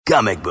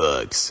comic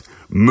books,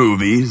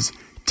 movies,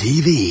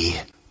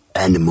 TV,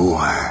 and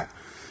more.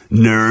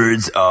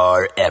 Nerds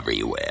are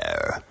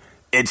everywhere.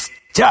 It's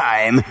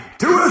time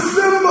to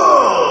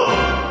assemble!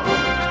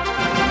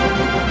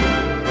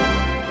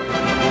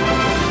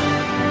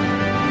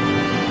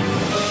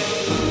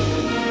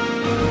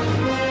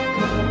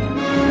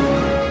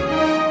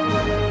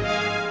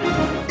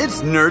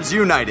 It's Nerds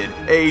United,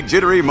 a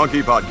Jittery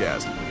Monkey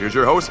podcast. Here's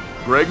your host,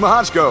 Greg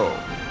Mahochko.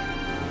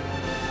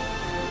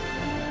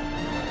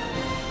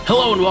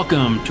 Hello and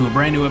welcome to a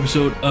brand new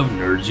episode of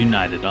Nerds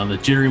United on the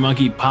Jittery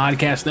Monkey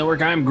Podcast Network.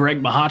 I'm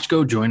Greg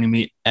Mahochko. Joining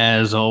me,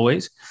 as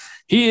always,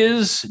 he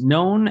is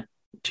known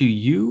to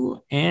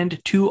you and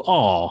to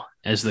all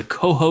as the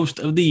co-host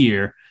of the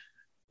year.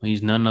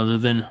 He's none other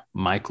than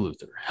Mike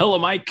Luther. Hello,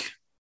 Mike.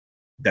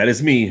 That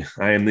is me.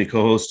 I am the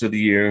co-host of the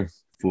year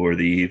for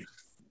the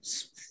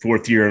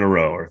fourth year in a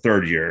row or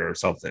third year or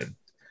something.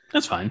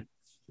 That's fine.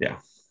 Yeah.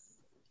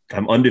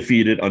 I'm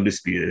undefeated,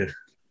 undisputed.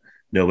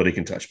 Nobody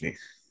can touch me.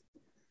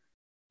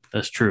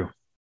 That's true.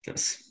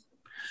 Yes.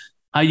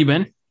 How you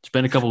been? It's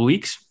been a couple of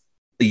weeks.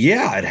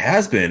 Yeah, it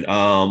has been.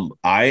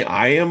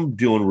 I am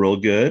doing real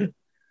good.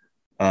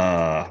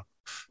 I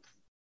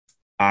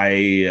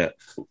didn't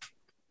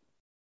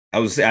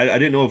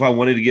know if I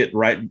wanted to get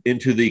right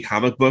into the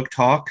comic book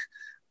talk,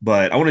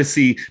 but I want to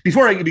see I'm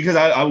going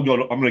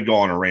to go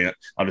on a rant.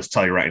 I'll just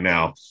tell you right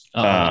now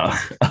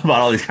about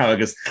all these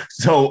comics.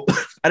 So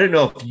I didn't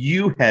know if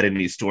you had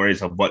any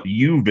stories of what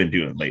you've been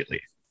doing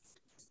lately.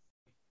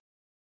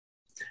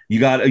 You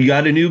got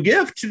a new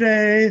gift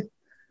today.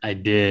 I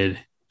did.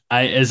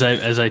 As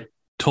I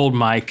told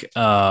Mike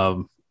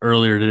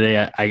earlier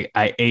today,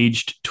 I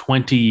aged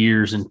 20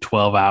 years in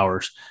 12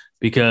 hours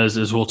because,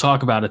 as we'll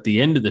talk about at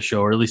the end of the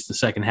show, or at least the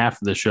second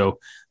half of the show,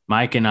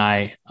 Mike and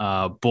I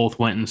both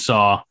went and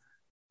saw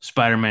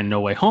Spider-Man No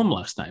Way Home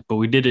last night, but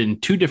we did it in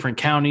two different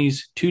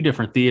counties, two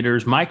different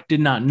theaters. Mike did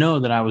not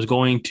know that I was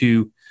going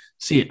to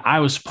see it.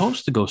 I was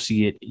supposed to go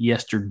see it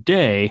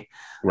yesterday,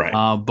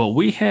 right? But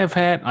we have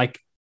had,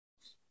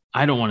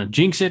 I don't want to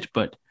jinx it,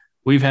 but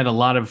we've had a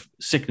lot of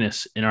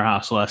sickness in our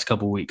house the last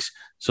couple of weeks.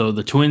 So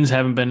the twins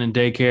haven't been in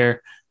daycare.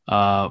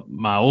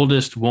 My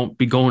oldest won't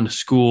be going to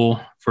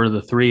school for the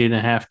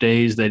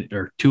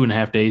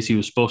 2.5 days he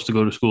was supposed to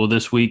go to school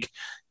this week.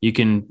 You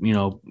can,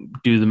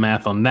 do the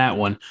math on that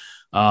one.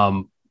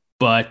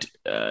 But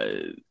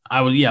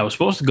I was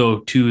supposed to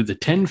go to the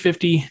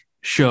 10:50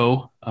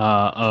 show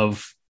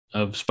of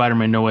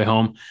Spider-Man No Way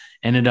Home.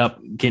 Ended up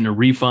getting a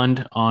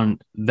refund on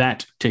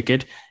that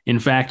ticket. In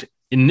fact,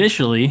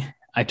 initially,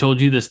 I told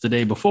you this the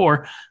day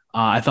before,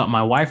 I thought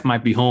my wife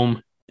might be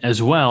home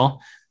as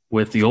well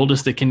with the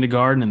oldest at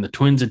kindergarten and the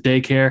twins at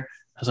daycare.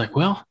 I was like,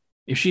 well,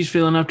 if she's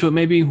feeling up to it,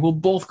 maybe we'll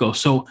both go.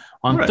 So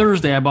on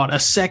Thursday, I bought a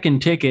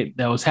second ticket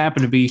that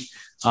happened to be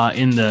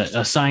in the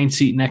assigned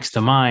seat next to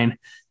mine.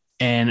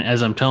 And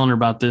as I'm telling her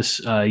about this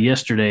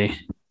yesterday,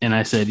 and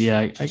I said, yeah,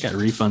 I got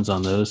refunds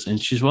on those.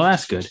 And she's, well,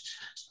 that's good.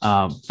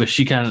 But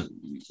she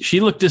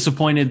looked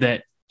disappointed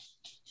that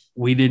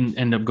we didn't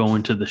end up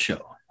going to the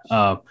show.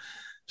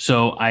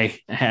 So I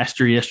asked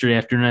her yesterday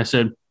afternoon, I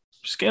said,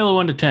 scale of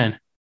 1 to 10,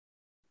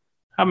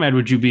 how mad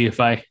would you be if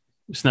I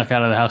snuck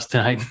out of the house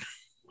tonight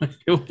when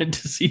I went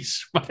to see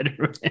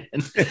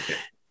Spider-Man?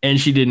 And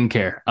she didn't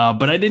care.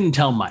 But I didn't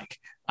tell Mike.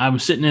 I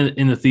was sitting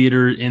in the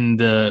theater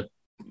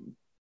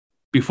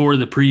before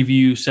the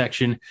preview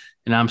section,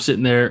 and I'm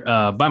sitting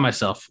there by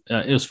myself.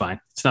 It was fine.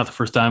 It's not the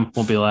first time.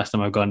 Won't be the last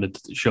time I've gone to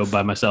the show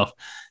by myself.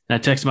 And I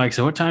texted Mike,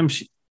 said, what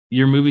time's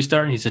your movie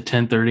starting? He said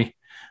 10:30.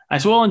 I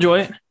said, well, enjoy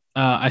it.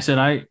 I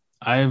said,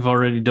 I've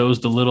already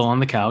dozed a little on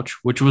the couch,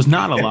 which was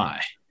not a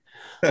lie.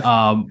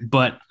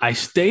 But I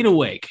stayed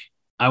awake.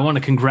 I want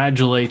to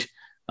congratulate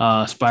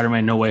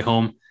Spider-Man No Way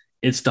Home.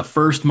 It's the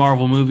first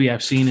Marvel movie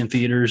I've seen in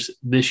theaters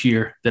this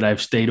year that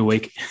I've stayed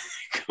awake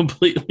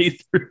completely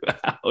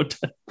throughout.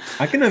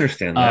 I can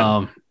understand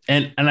that.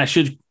 And I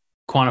should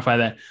quantify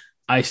that.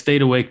 I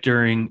stayed awake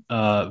during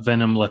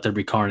Venom Let There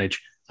Be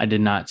Carnage. I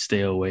did not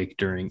stay awake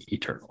during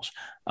Eternals.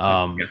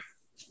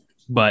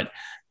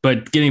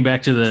 But getting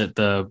back to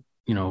the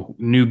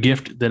new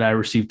gift that I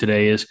received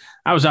today is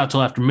I was out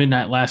till after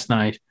midnight last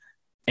night,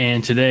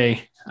 and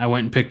today I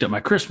went and picked up my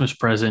Christmas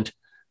present,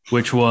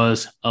 which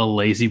was a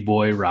Lazy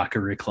Boy rocker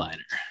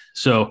recliner.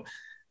 So,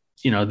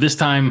 this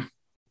time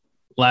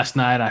last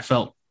night I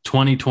felt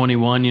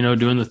 2021,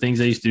 doing the things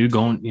I used to do,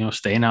 going,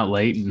 staying out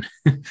late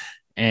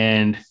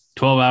and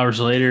 12 hours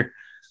later,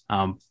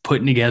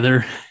 putting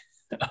together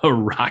a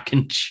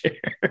rocking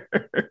chair.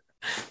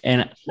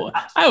 And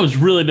I was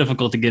really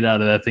difficult to get out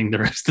of that thing the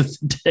rest of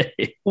the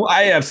day. Well,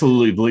 I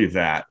absolutely believe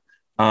that.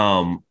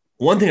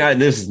 One thing,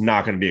 this is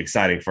not going to be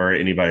exciting for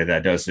anybody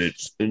that doesn't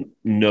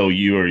know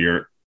you or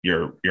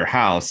your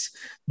house,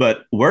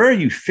 but where are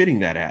you fitting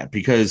that at?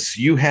 Because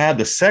you had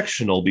the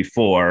sectional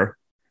before,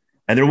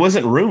 and there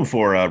wasn't room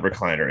for a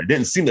recliner. It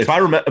didn't seem, if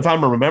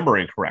I'm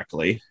remembering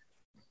correctly.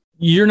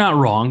 You're not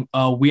wrong.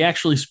 We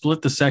actually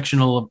split the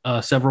sectional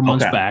several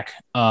months back.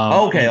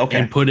 Okay.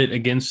 And put it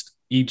against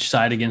each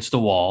side against the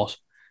walls.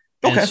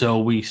 Okay. And so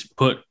we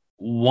put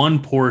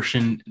one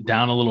portion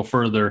down a little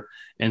further.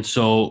 And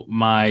so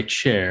my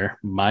chair,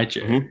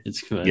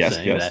 it's saying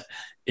that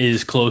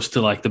is close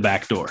to like the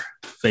back door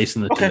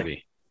facing the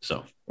TV.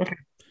 So,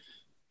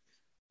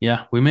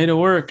 yeah, we made it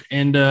work.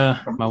 And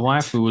my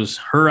wife, it was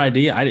her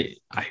idea.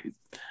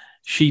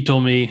 She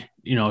told me,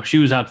 she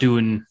was out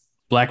doing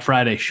Black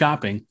Friday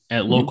shopping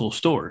at local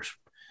stores,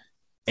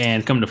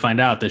 and come to find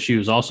out that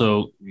she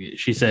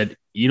said,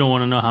 you don't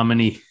want to know how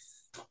many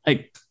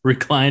like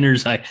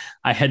recliners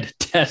I had to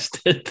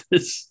test at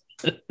this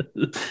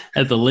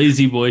at the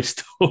Lazy Boy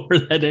store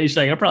that day. She's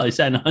like, I probably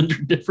sat in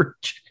 100 different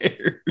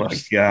chairs. My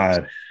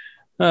God.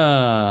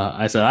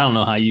 I said, I don't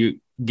know how you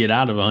get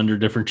out of 100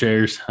 different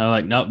chairs. I'm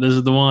like, nope, this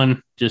is the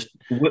one. Just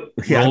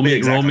roll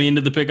me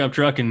into the pickup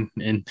truck and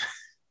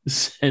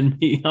send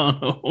me on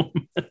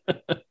home.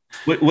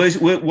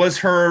 Was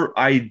her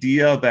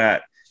idea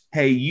that,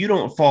 hey, you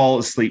don't fall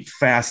asleep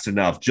fast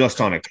enough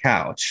just on a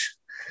couch?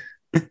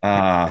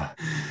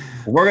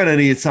 We're going to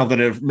need something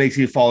that makes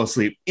you fall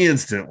asleep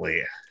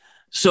instantly.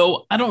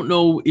 So I don't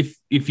know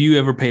if you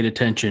ever paid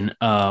attention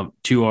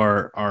to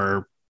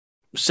our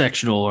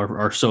sectional or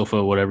our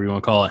sofa, whatever you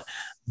want to call it,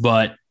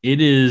 but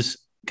it is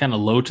kind of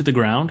low to the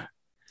ground.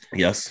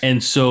 Yes.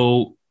 And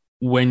so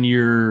when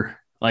you're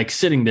like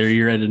sitting there,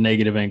 you're at a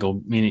negative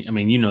angle, meaning,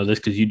 this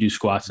because you do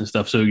squats and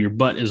stuff. So your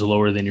butt is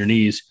lower than your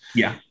knees.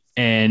 Yeah.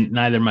 And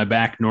neither my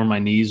back nor my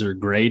knees are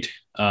great.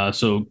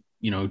 So,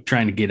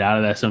 trying to get out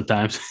of that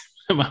sometimes.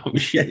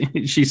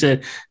 She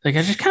said, like,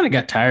 I just kind of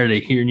got tired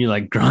of hearing you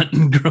like grunt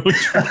and groan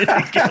trying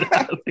to get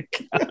out of the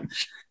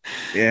couch.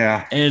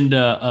 Yeah. And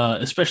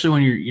especially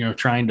when you're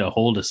trying to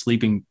hold a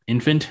sleeping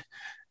infant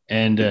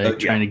and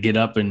trying to get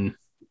up and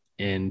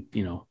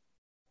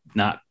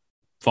not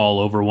fall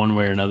over one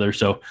way or another.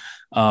 So,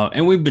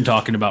 and we've been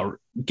talking about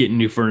getting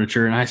new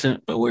furniture, and I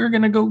said, but we're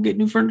going to go get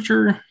new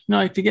furniture,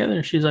 like together.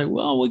 And she's like,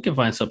 well, we can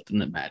find something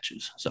that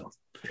matches. So,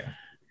 yeah.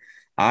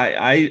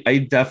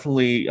 I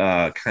definitely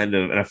kind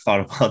of, and I've thought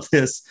about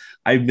this.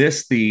 I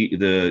miss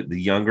the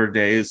younger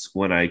days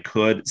when I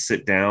could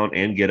sit down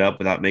and get up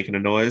without making a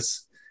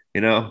noise.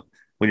 When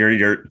you're in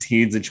your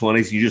teens and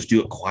 20s, you just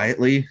do it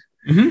quietly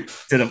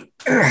instead of.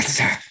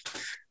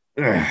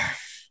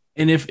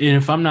 And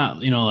if I'm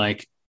not,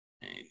 like,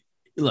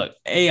 look,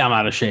 I'm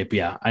out of shape.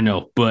 Yeah, I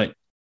know, but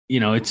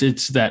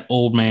it's that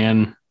old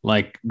man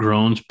like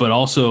groans, but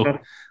also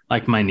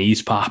like my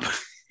knees pop.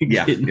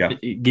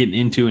 Getting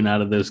into and out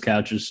of those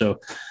couches.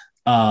 So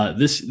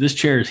this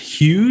chair is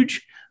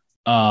huge.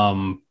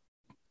 My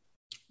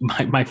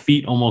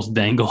feet almost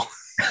dangle.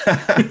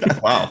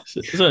 Wow.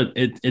 So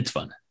it's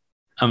fun.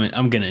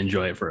 I'm going to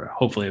enjoy it for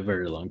hopefully a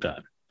very long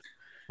time.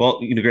 Well,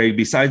 Greg,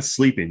 besides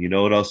sleeping, you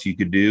know what else you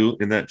could do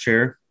in that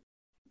chair?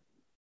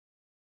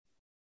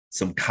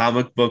 Some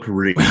comic book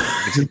reading,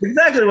 which is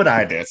exactly what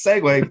I did.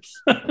 Segue.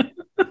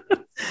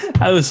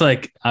 I was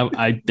like,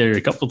 there are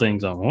a couple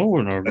things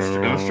on.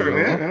 That's true.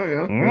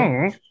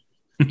 Yeah.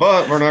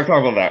 But we're not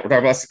talking about that. We're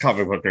talking about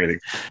comic book reading.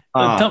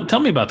 Tell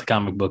me about the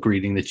comic book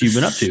reading that you've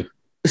been up to.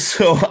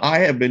 So I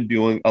have been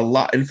doing a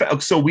lot. In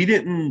fact, so we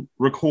didn't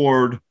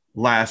record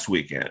last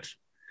weekend.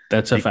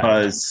 That's a fact.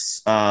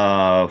 Because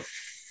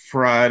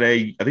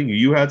Friday, I think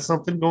you had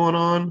something going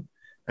on,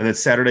 and then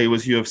Saturday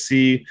was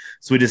UFC.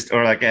 So we just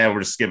are like, we're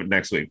just skip it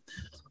next week.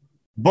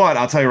 But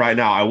I'll tell you right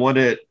now,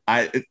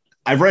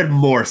 I've read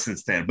more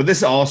since then, but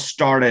this all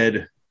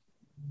started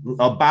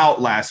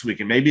about last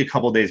weekend, maybe a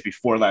couple of days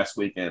before last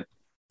weekend.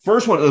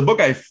 First one, the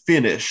book I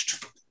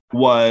finished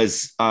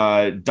was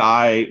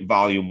Die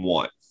Volume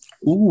 1.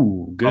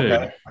 Ooh, good.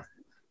 Okay.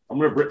 I'm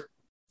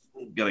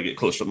gonna get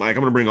close to the mic.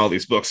 I'm gonna bring all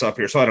these books up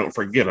here so I don't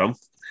forget them.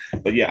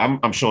 But yeah,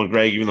 I'm showing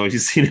Greg, even though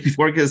he's seen it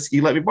before, because he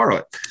let me borrow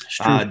it.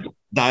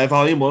 Die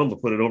Volume 1. I'm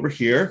gonna put it over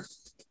here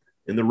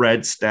in the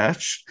red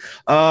stash.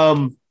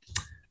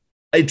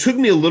 It took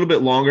me a little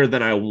bit longer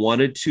than I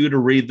wanted to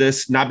read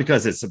this, not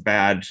because it's a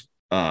bad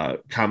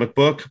comic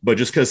book, but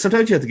just because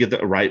sometimes you have to get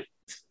the right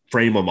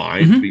frame of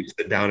mind to be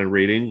sit down and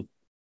reading.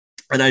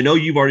 And I know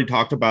you've already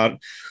talked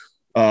about,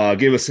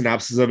 gave a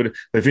synopsis of it.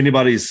 But if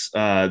anybody's,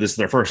 this is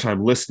their first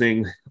time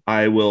listening,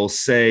 I will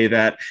say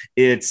that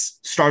it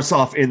starts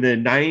off in the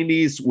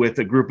 90s with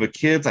a group of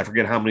kids. I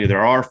forget how many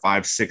there are,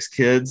 5, 6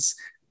 kids.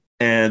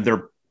 And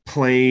they're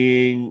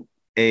playing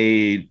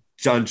a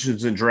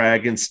Dungeons and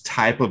Dragons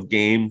type of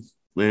game,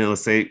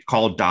 let's say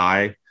called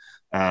Die.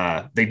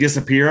 They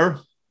disappear,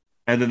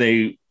 and then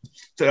they,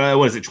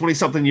 20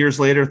 something years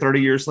later,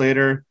 30 years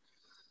later,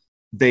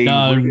 it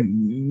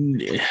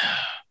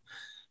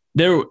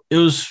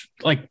was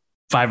like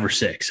 5 or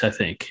 6, I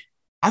think.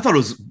 I thought it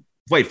was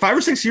 5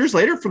 or 6 years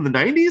later from the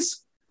 90s.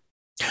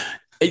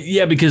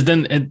 Yeah, because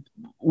then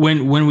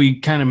when we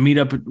kind of meet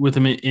up with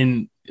them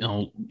in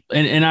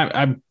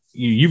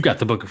you've got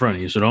the book in front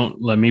of you, so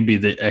don't let me be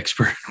the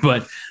expert,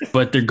 but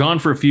they're gone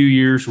for a few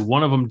years.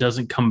 One of them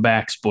doesn't come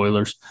back,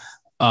 spoilers.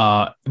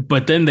 But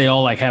then they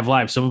all like have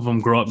lives. Some of them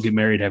grow up, get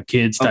married, have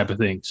kids, type of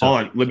thing. So hold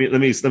on, let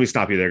me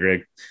stop you there,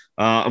 Greg.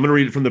 I'm going to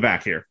read it from the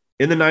back here.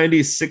 In the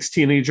 90s, 6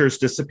 teenagers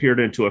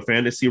disappeared into a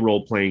fantasy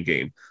role-playing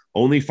game.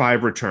 Only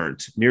 5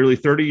 returned. Nearly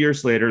 30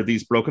 years later,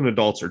 these broken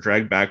adults are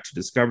dragged back to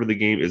discover the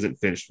game isn't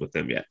finished with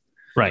them yet.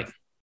 Right.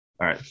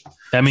 All right.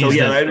 That means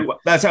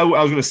that's how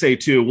I was going to say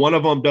too. One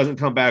of them doesn't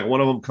come back.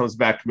 One of them comes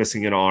back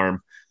missing an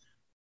arm.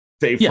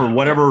 For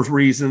whatever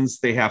reasons,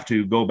 they have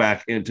to go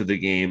back into the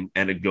game,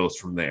 and it goes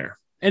from there.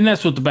 And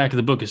that's what the back of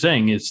the book is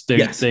saying. Is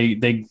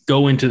they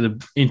go into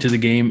the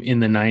game in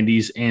the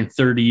 90s, and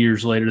 30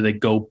 years later they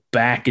go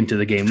back into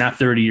the game. Not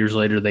 30 years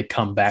later they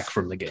come back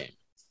from the game.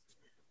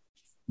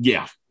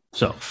 Yeah.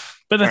 So,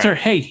 but that's right.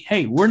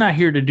 Hey, we're not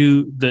here to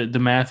do the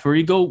math for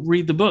you. Go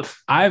read the book.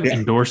 I've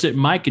endorsed it.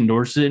 Mike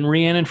endorses it, and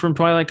Rhiannon from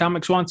Twilight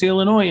Comics Swansea,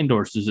 Illinois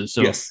endorses it.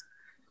 So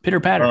pitter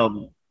patter. I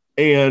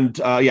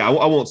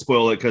won't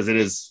spoil it because it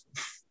is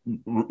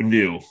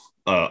new.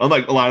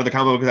 Unlike a lot of the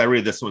comic books I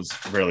read, this one's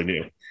fairly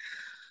new.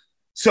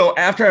 So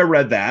after I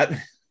read that,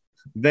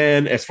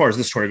 then as far as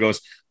this story goes,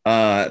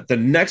 the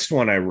next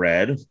one I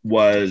read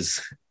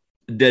was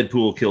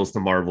Deadpool Kills the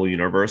Marvel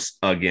Universe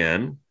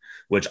again,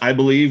 which I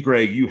believe,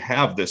 Greg, you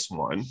have this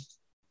one.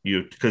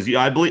 Because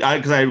I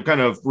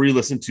kind of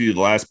re-listened to the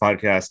last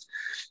podcast,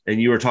 and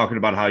you were talking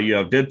about how you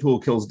have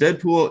Deadpool Kills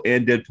Deadpool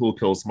and Deadpool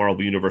Kills the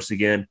Marvel Universe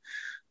again.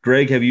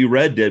 Greg, have you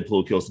read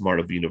Deadpool Kills the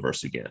Marvel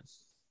Universe again?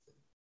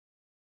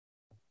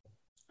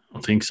 I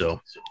don't think so.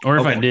 Or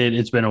if I did,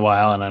 it's been a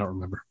while and I don't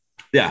remember.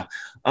 Yeah.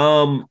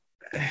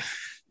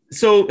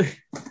 So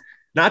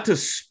not to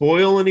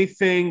spoil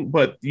anything,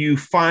 but you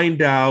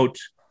find out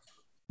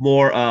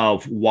more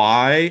of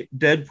why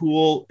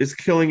Deadpool is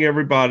killing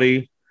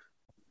everybody,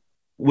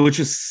 which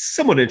is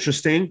somewhat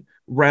interesting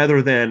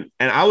rather than,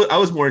 and I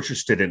was more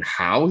interested in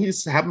how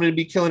he's happening to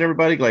be killing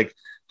everybody. Like,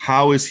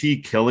 how is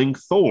he killing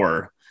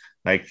Thor?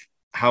 Like,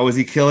 how is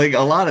he killing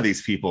a lot of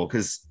these people?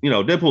 Because,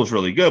 Deadpool is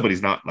really good, but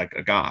he's not like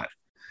a god.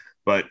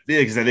 But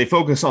because they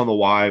focus on the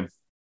why.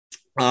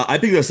 I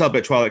picked this up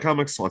at Twilight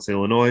Comics, Swansea,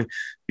 Illinois,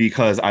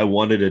 because I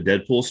wanted a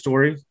Deadpool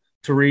story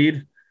to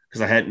read.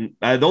 Because I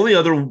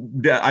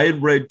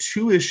had read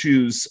 2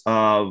 issues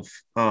of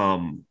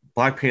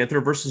Black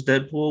Panther versus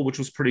Deadpool, which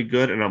was pretty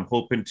good, and I'm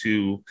hoping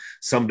to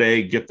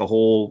someday get the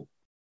whole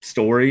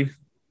story.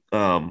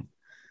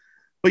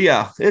 But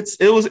yeah,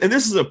 it was, and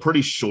this is a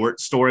pretty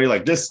short story.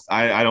 Like this,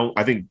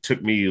 I think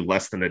took me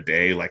less than a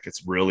day. Like,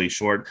 it's really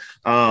short.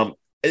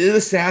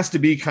 This has to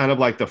be kind of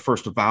like the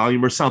first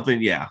volume or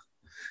something. Yeah.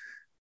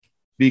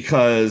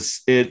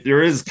 Because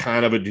there is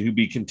kind of a to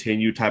be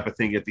continued type of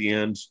thing at the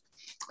end.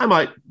 I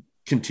might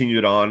continue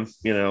it on,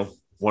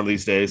 one of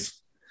these days.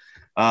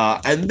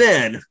 And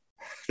then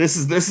this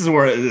is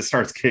where it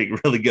starts getting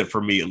really good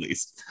for me, at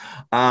least.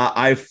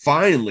 I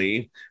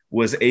finally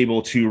was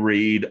able to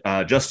read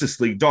Justice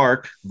League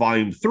Dark,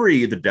 Volume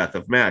 3, The Death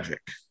of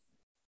Magic.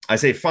 I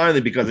say finally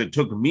because it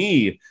took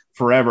me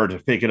forever to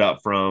pick it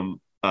up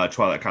from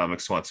Twilight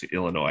Comics, Swansea,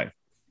 Illinois.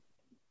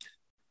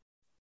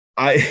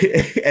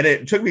 And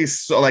it took me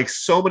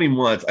so many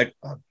months,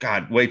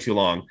 way too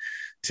long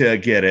to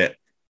get it.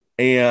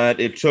 And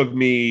it took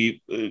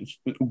me,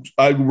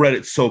 I read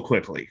it so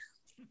quickly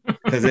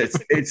because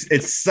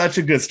it's such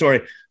a good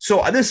story.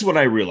 So this is what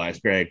I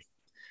realized, Greg.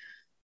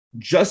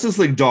 Justice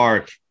League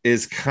Dark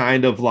is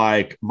kind of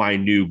like my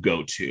new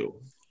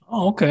go-to.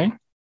 Oh, okay.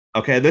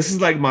 Okay, this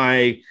is like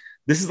my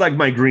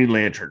Green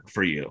Lantern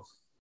for you.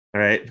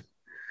 All right.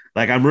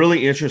 Like, I'm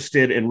really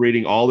interested in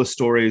reading all the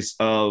stories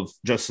of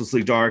Justice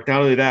League Dark. Not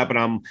only that, but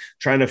I'm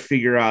trying to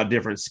figure out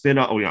different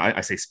spin-offs.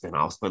 I say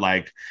spin-offs, but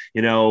I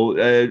know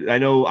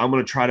I'm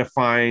going to try to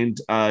find,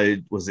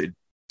 was it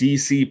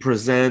DC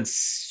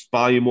Presents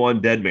Volume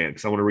 1 Deadman?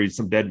 Because I want to read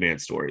some Deadman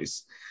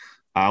stories.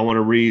 I want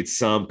to read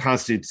some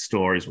Constantine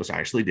stories, which I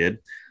actually did.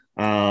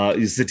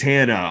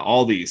 Zatanna,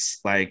 all these,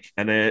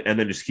 and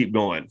then just keep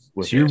going.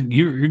 So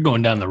you're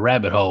going down the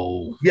rabbit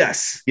hole.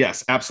 Yes,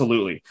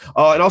 absolutely.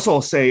 And also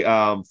I'll say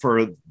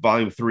for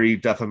Volume 3,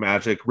 Death of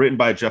Magic, written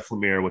by Jeff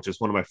Lemire, which is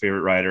one of my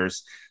favorite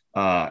writers,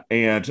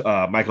 and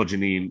Michael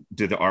Janine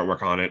did the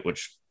artwork on it,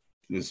 which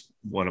is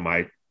one of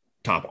my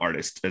top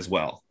artists as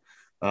well.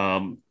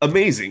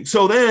 Amazing.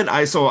 So then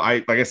I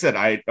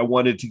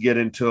wanted to get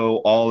into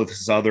all of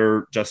this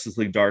other Justice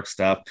League Dark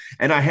stuff,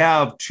 and I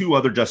have 2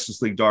 other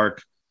Justice League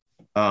Dark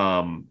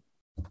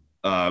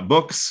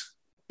books.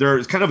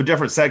 There's kind of a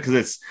different set because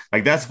it's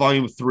that's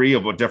Volume 3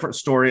 of a different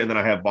story, and then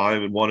I have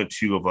Volume 1 and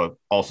 2 of a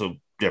also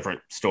different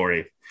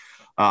story.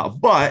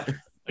 But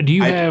do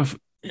you have?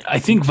 I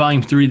think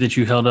Volume 3 that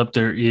you held up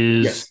there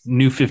is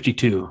New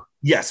 52.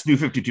 Yes, New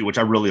 52, which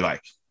I really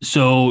like.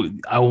 So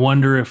I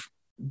wonder if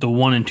the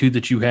 1 and 2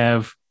 that you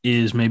have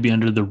is maybe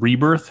under the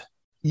Rebirth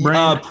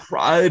brand?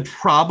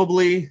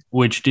 Probably.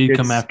 Which did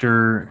come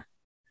after.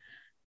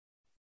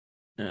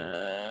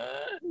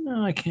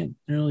 No, I can't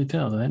really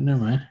tell that. Never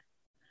mind.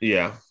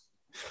 Yeah.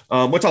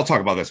 Which I'll talk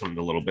about this one in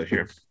a little bit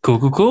here.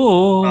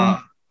 Cool.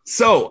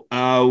 So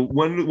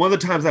one of the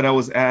times that I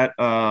was at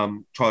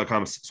Twilight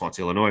Comics,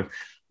 Swansea, Illinois,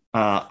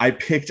 I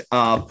picked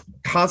up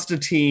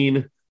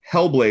Constantine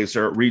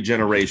Hellblazer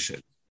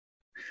Regeneration.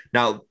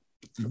 Now,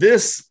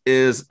 this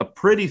is a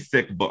pretty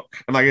thick book.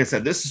 And like I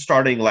said, this is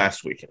starting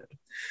last weekend.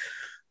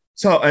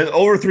 So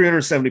over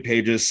 370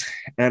 pages,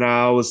 and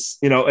I was,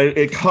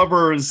 it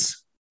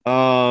covers.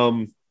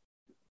 I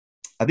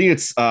think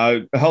it's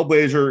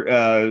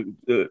Hellblazer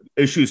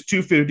issues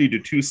 250 to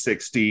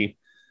 260.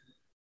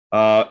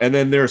 And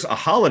then there's a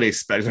holiday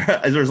special.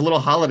 There's a little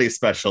holiday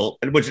special,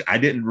 which I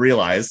didn't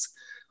realize.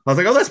 I was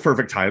like, oh, that's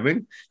perfect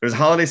timing. There's a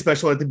holiday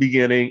special at the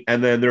beginning,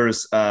 and then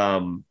there's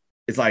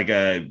it's like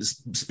a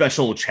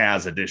special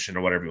Chaz edition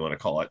or whatever you want to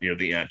call it near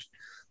the end.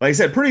 Like I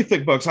said, pretty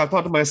thick book. So I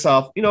thought to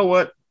myself, you know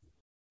what?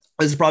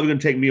 This is probably going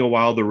to take me a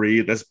while to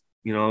read. It's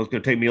going to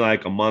take me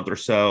like a month or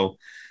so.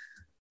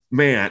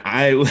 Man,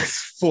 I was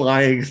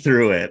flying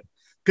through it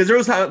because there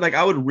was like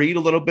I would read a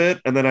little bit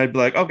and then I'd be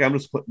like, okay, I'm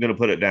just going to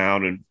put it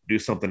down and do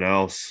something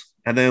else.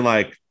 And then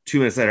like 2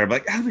 minutes later, I'm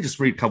like, let me just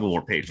read a couple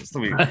more pages.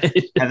 And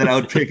then I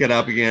would pick it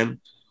up again.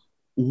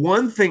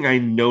 One thing I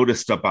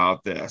noticed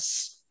about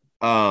this,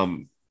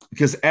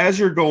 because as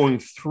you're going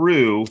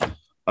through,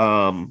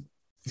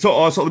 so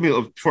also let me,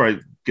 before I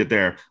get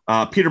there,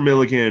 Peter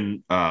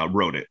Milligan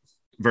wrote it.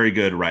 Very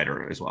good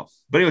writer as well.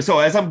 But anyway, so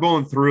as I'm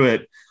going through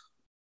it,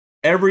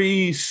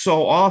 every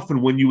so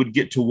often when you would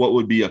get to what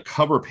would be a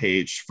cover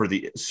page for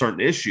the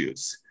certain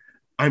issues,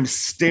 I'm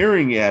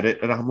staring at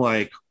it and I'm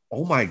like,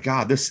 oh my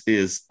God, this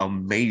is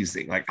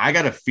amazing. Like I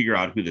got to figure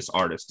out who this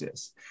artist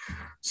is.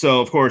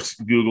 So of course,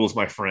 Google's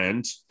my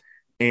friend.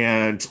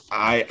 And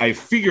I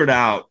figured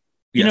out,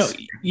 yes.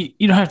 You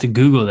don't have to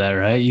Google that,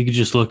 right? You could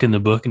just look in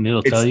the book and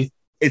it'll tell you.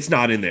 It's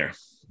not in there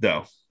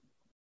though.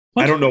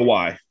 What? I don't know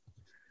why,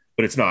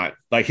 but it's not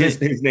like his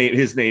name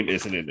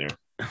isn't in there.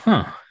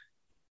 Huh.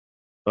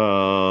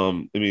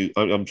 I'm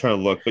trying to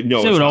look, but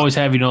no, so it would always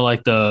have,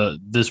 like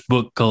this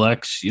book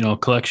collects,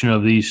 collection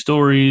of these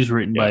stories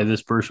written by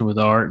this person with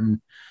art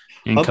and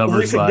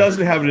covers. If it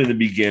doesn't have it in the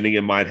beginning,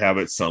 it might have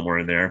it somewhere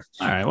in there.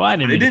 All right. Well, I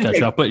didn't mean to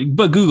catch up,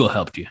 but Google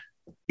helped you.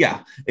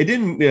 Yeah, it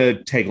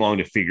didn't take long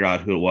to figure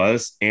out who it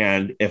was.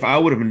 And if I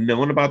would have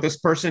known about this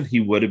person,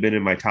 he would have been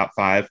in my top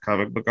 5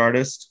 comic book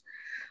artists.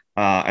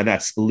 And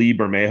that's Lee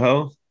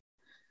Bermejo,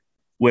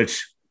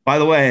 which, by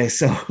the way,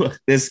 so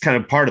this is kind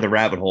of part of the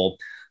rabbit hole.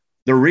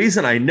 The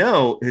reason I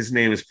know his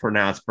name is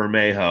pronounced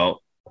Bermejo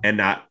and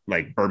not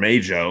like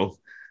Bermejo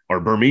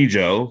or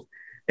Bermejo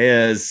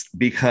is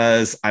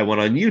because I went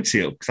on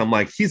YouTube because I'm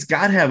like, he's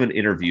got to have an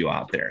interview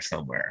out there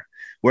somewhere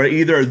where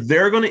either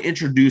they're going to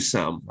introduce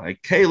him like,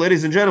 hey,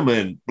 ladies and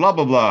gentlemen, blah,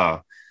 blah, blah,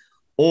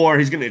 or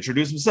he's going to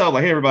introduce himself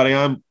like, hey, everybody,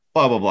 I'm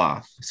blah, blah,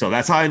 blah. So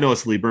that's how I know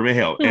it's Lee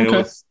Bermejo. Okay.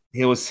 And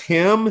it was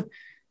him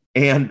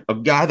and a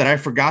guy that I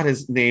forgot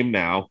his name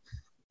now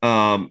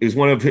is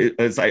one of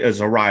his as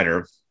a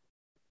writer.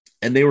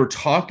 And they were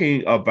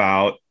talking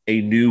about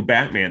a new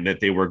Batman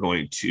that they were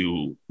going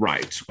to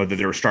write, or that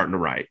they were starting to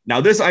write.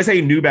 Now, this, I say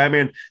new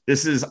Batman,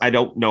 this is, I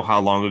don't know how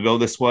long ago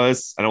this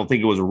was. I don't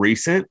think it was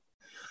recent,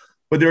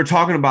 but they were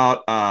talking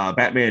about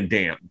Batman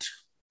Damned.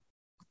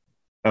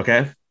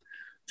 Okay.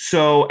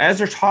 So as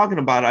they're talking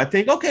about it, I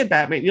think, okay,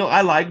 Batman,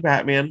 I like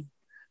Batman.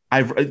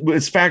 In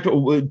fact,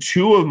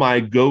 2 of my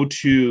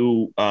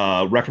go-to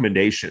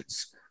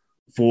recommendations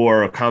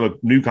for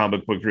new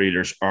comic book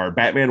readers are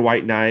Batman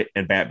White Knight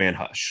and Batman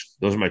Hush.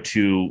 Those are my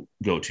 2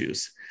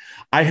 go-tos.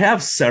 I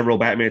have several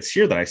Batmans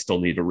here that I still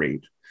need to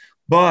read,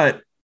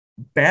 but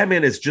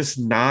Batman is just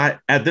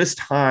not at this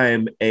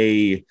time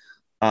a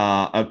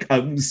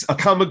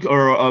comic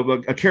or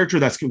a character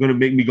that's going to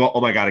make me go,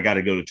 oh my God, I got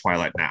to go to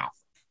Twilight now.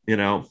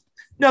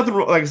 Nothing,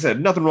 like I said,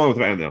 nothing wrong with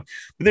Batman though.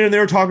 But then they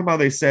were talking about,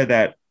 they said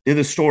that in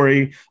the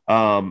story,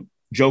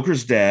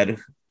 Joker's dead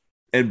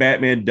and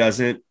Batman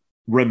doesn't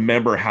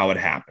remember how it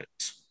happened,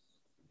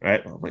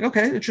 right? I'm like,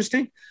 okay,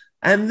 interesting.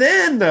 And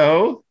then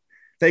though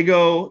they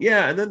go,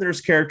 yeah, and then there's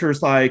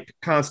characters like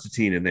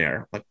Constantine in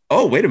there. Like,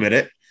 oh, wait a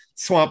minute,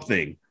 Swamp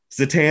Thing,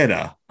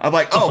 Zatanna. I'm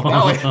like, oh,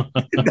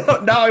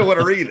 now I want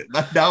to read it.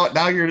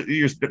 Now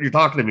you're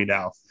talking to me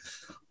now.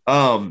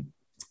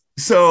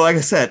 So like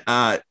I said,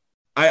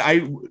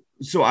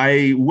 so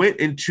I went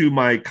into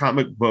my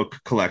comic book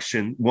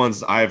collection,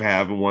 ones I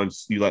have and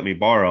ones you let me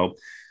borrow.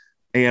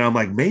 And I'm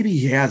like, maybe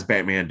he has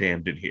Batman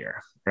Damned in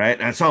here, right?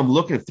 And so I'm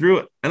looking through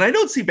it, and I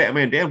don't see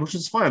Batman Damned, which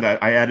is fine.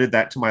 I added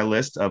that to my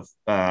list of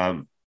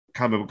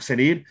comic books I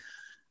need.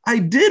 I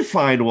did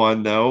find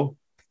one, though.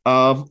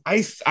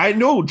 I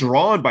know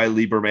drawn by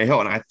Lee Bermejo,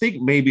 and I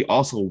think maybe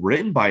also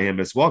written by him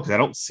as well, because I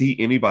don't see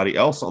anybody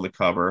else on the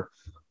cover.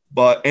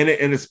 But and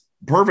it's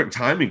perfect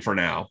timing for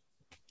now.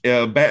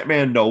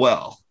 Batman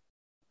Noel,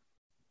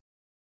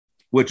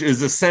 which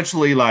is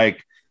essentially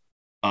like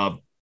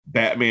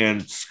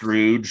Batman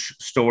Scrooge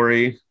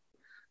story,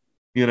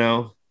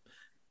 and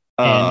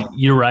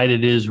you're right,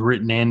 it is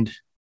written and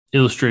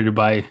illustrated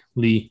by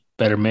Lee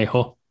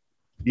Bermejo.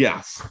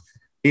 Yes,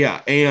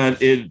 yeah,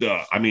 and it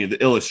the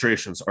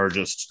illustrations are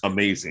just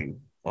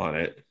amazing on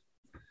it.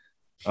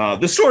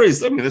 The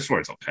story's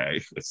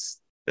okay. It's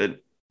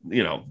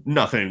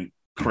nothing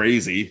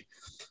crazy,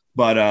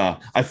 but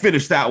I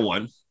finished that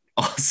one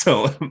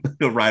also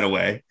right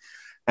away.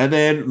 And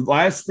then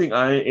last thing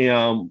I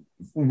am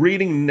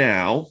reading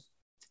now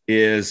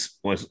is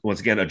once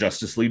again a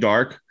Justice League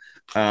Dark,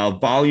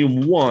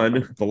 Volume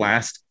 1, the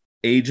last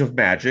Age of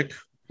Magic,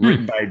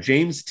 written by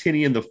James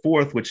Tinian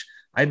IV, which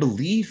I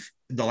believe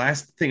the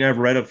last thing I've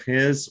read of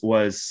his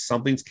was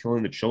Something's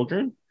Killing the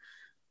Children.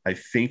 I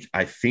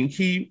think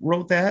he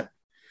wrote that.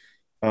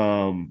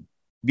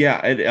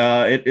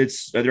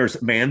 It's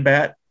there's Man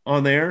Bat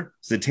on there,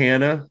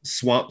 Zatanna,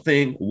 Swamp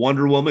Thing,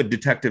 Wonder Woman,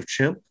 Detective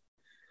Chimp.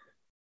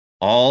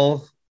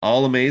 All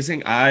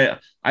amazing. I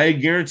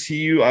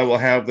guarantee you I will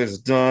have this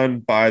done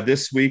by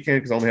this weekend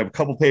because I only have a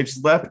couple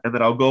pages left, and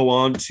then I'll go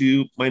on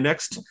to my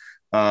next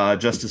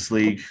Justice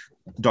League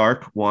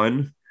Dark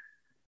one.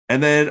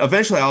 And then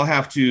eventually I'll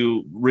have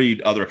to read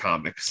other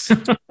comics.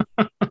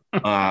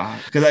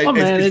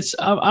 Because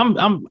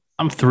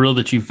I'm thrilled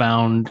that you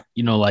found,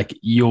 like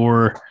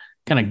your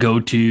kind of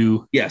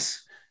go-to,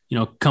 yes,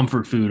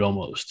 comfort food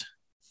almost.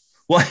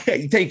 Well,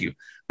 thank you.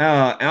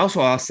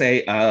 Also, I'll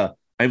say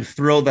I'm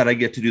thrilled that I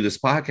get to do this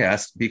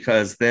podcast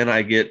because then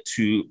I get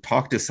to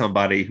talk to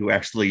somebody who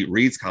actually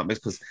reads comics,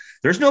 because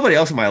there's nobody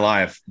else in my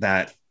life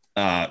that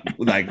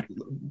like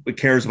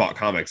cares about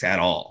comics at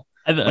all.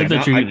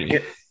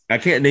 I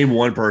can't name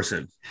one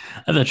person.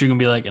 I thought you were going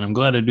to be like, and I'm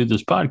glad I do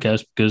this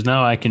podcast because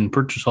now I can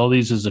purchase all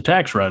these as a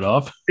tax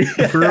write-off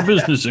for a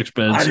business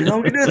expense. I didn't know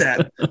we do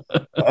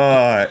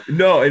that.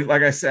 No, and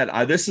like I said,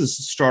 this is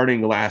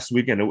starting last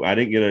weekend. I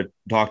didn't get to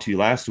talk to you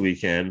last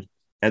weekend.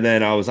 And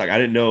then I was like, I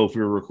didn't know if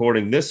we were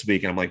recording this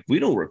week. And I'm like, we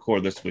don't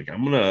record this week.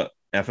 I'm going to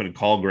effing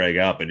call Greg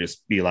up and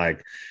just be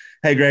like,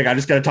 hey, Greg, I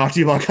just got to talk to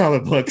you about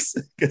comic books.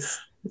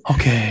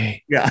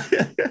 Okay. Yeah.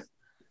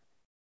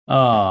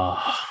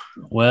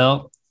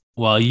 Well,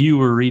 while you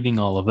were reading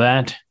all of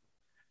that,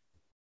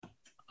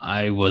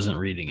 I wasn't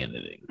reading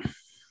anything.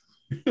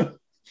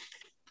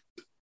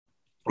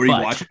 Were you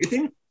watching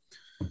anything?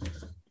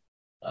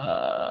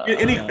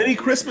 Any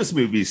Christmas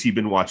movies you've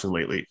been watching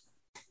lately?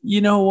 You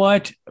know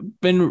what?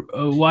 Been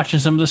watching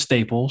some of the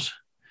staples.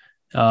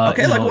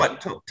 Okay, like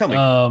what? Tell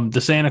me.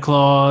 The Santa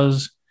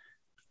Claus.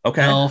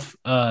 Okay. Elf.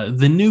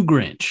 The new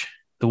Grinch,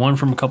 the one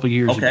from a couple of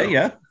years ago. Okay,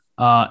 yeah.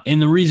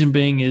 And the reason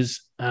being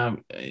is, that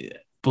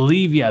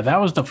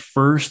was the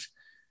first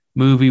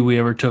movie we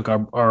ever took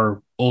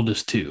our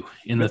oldest to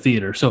in the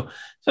theater. So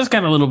that's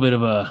kind of a little bit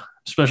of a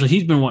special.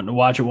 He's been wanting to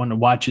watch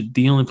it.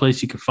 The only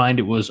place you could find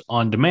it was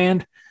on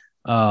demand,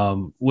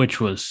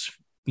 which was,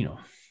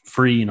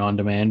 free and on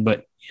demand.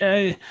 But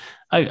yeah,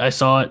 I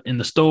saw it in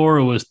the store.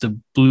 It was the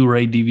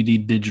Blu-ray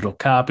DVD digital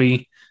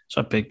copy.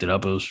 So I picked it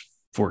up. It was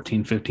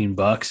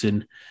 $14-15.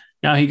 And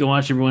now he can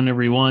watch it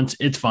whenever he wants.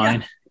 It's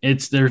fine. Yeah.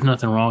 There's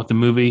nothing wrong with the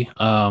movie.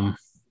 I'm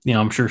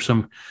sure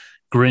some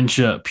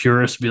Grinch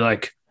purists be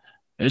like,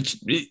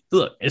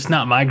 it's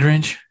not my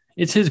Grinch,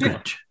 it's his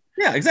Grinch.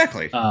 Yeah,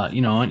 exactly.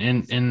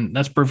 And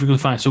that's perfectly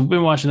fine. So we've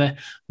been watching that.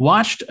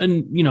 Watched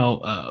on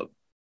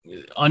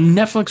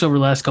Netflix over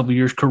the last couple of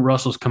years, Kurt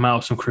Russell's come out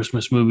with some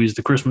Christmas movies,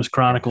 The Christmas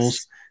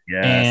Chronicles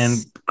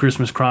and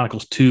Christmas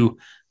Chronicles 2.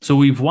 So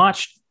we've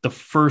watched the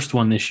first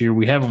one this year.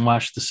 We haven't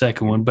watched the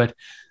second one, but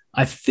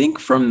I think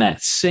from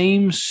that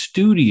same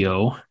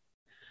studio,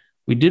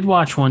 we did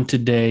watch one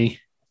today.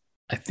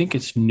 I think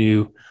it's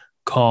new,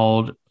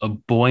 called A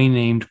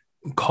Boy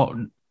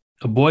Called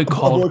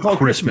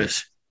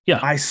Christmas. Yeah.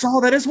 I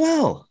saw that as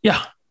well.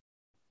 Yeah.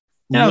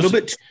 A little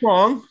bit too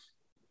long.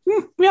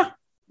 Yeah.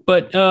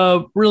 But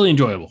really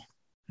enjoyable.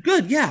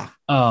 Good, yeah.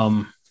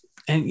 And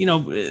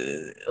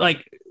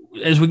like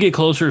as we get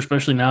closer,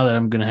 especially now that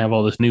I'm going to have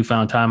all this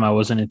newfound time I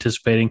wasn't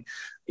anticipating,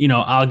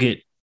 I'll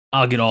get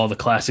all the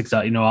classics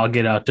out. I'll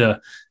get out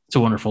to It's a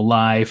Wonderful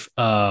Life.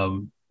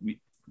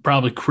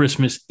 Probably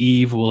Christmas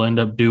Eve we'll end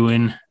up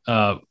doing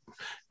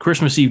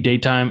Christmas Eve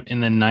daytime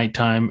and then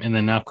nighttime, and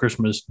then now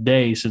Christmas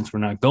Day, since we're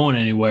not going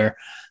anywhere.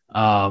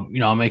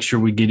 I'll make sure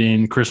we get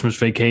in Christmas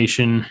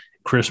Vacation,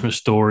 Christmas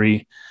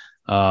Story,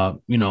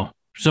 some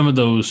of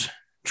those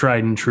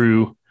tried and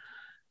true,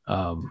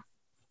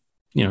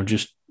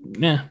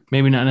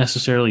 maybe not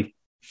necessarily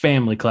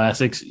family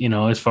classics,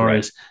 as far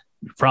as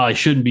probably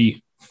shouldn't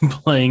be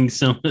playing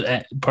some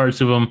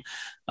parts of them,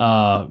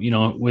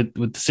 with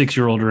the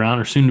 6-year-old around,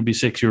 or soon to be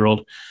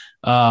 6-year-old.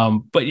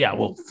 But yeah,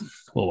 we'll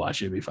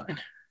watch it. It'll be fine.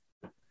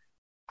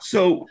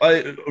 So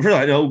really,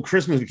 I know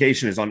Christmas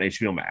Vacation is on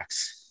HBO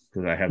Max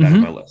because I have that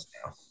on my list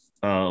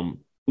now.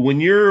 When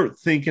you're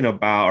thinking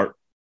about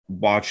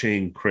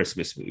watching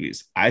Christmas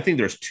movies, I think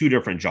there's two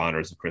different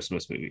genres of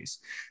Christmas movies.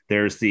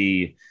 There's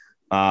the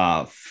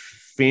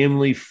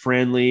family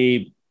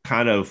friendly,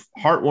 kind of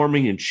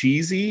heartwarming and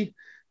cheesy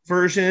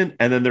version,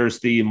 and then there's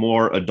the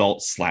more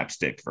adult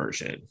slapstick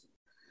version.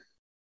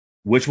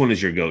 Which one is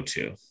your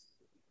go-to?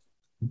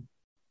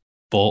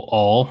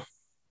 All.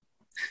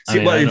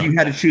 If you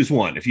had to choose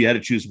one, I'd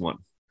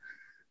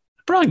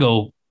probably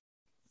go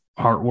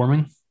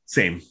heartwarming.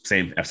 Same,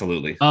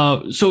 absolutely.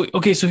 So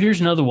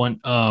here's another one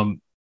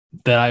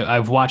that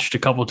I've watched a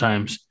couple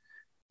times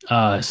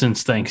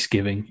since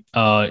Thanksgiving.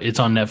 It's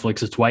on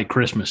Netflix. It's White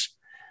Christmas.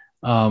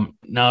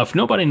 Now, if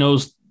nobody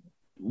knows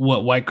what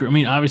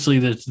obviously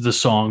the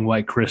song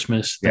White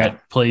Christmas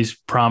that plays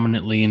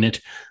prominently in it,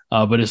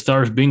 but it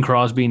stars Bing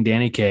Crosby and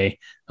Danny Kaye.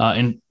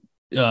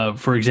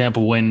 For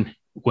example, when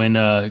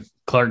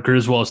Clark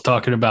Griswold is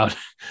talking about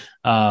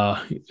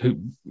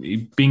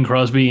Bing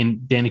Crosby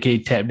and Danny Kaye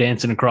tap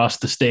dancing across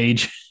the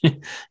stage.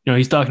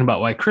 He's talking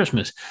about White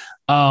Christmas.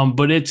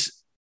 But it's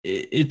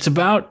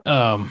about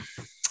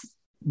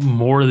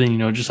more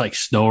than, just like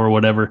snow or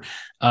whatever.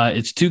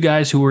 It's two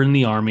guys who were in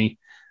the Army.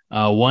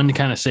 One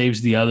kind of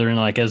saves the other, and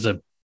like as a,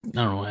 I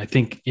don't know, I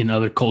think in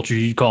other cultures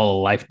you'd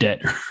call a life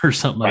debt or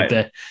something like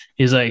that.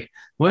 He's like,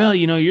 well,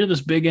 you're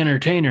this big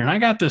entertainer and I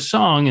got this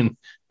song. And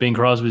Bing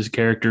Crosby's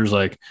character's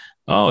like,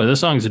 oh, this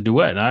song's a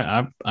duet.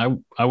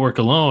 I work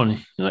alone.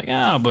 He's like,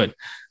 but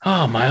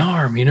my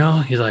arm,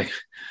 He's like,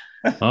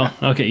 oh,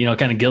 okay,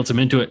 kind of guilts him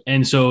into it.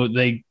 And so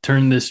they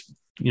turn this,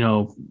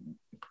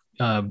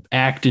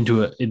 act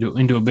into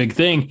a big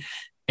thing.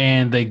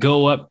 And they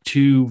go up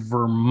to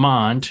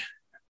Vermont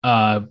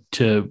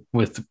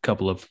with a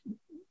couple of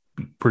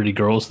pretty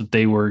girls that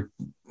they were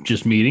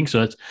just meeting. So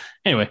that's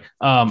anyway.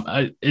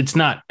 It's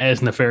not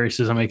as nefarious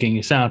as I'm making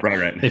it sound.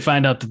 Right. They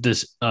find out that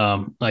this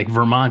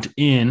Vermont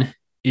Inn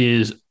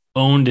is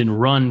owned and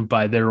run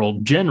by their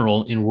old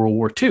general in World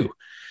War II.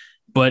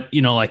 But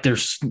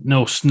there's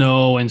no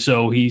snow, and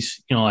so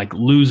he's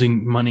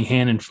losing money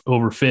hand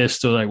over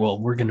fist. So well,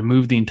 we're going to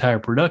move the entire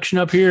production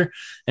up here,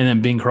 and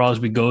then Bing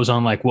Crosby goes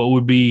on what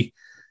would be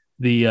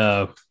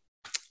the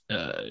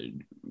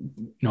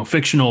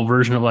fictional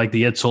version of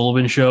the Ed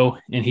Sullivan Show,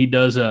 and he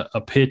does a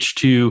pitch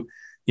to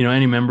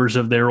any members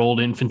of their old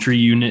infantry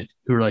unit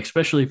who are like,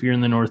 especially if you're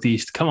in the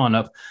Northeast, come on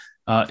up.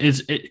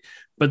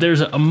 But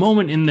there's a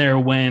moment in there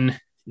when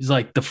it's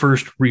like the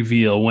first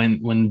reveal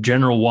when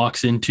General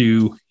walks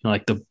into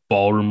the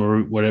ballroom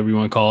or whatever you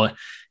want to call it,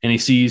 and he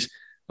sees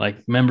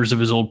members of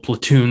his old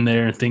platoon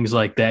there and things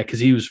like that, because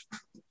he was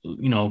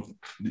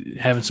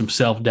having some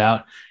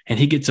self-doubt, and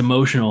he gets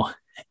emotional,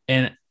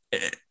 and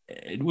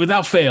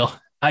without fail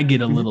I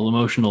get a little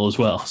emotional as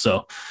well.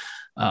 So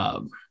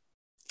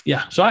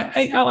so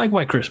I like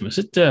White Christmas.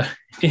 It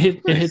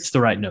hits the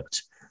right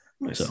notes.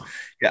 Nice. So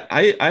yeah,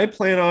 I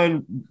plan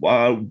on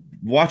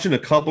watching a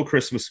couple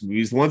Christmas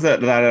movies, the ones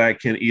that I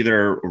can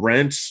either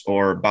rent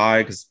or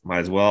buy, because might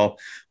as well,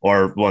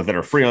 or ones that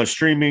are free on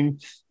streaming.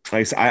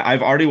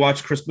 I've already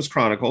watched Christmas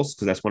Chronicles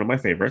because that's one of my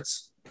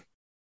favorites.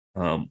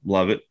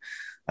 Love it.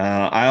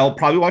 I'll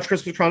probably watch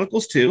Christmas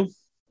Chronicles too.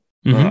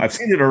 I've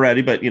seen it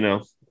already, but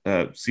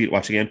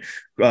watch again.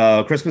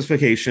 Christmas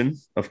Vacation,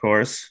 of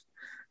course.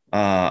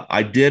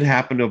 I did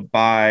happen to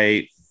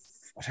buy.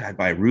 What did I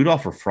buy?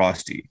 Rudolph or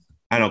Frosty?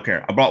 I don't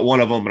care. I bought one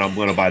of them, and I'm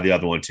going to buy the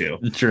other one too.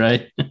 That's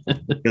right.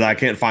 Because I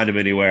can't find them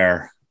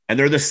anywhere, and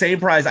they're the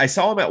same price. I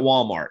saw them at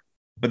Walmart,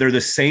 but they're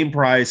the same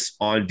price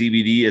on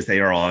DVD as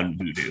they are on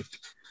Vudu.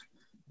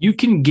 You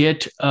can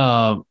get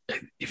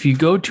if you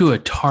go to a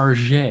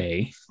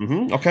Target.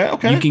 Okay.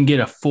 You can get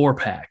a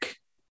 4-pack,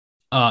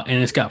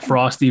 and it's got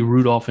Frosty,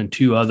 Rudolph, and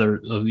two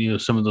other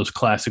some of those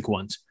classic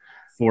ones.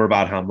 For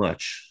about how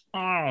much?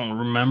 I don't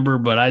remember,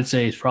 but I'd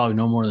say it's probably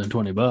no more than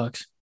 $20. I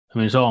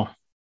mean, it's all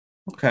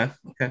okay,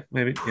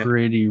 maybe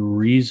pretty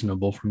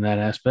reasonable from that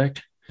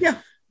aspect. Yeah.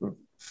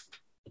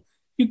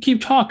 You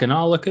keep talking,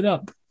 I'll look it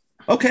up.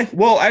 Okay.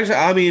 Well, actually,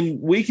 I mean,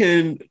 we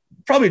can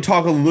probably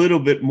talk a little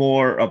bit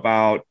more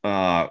about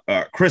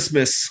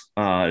Christmas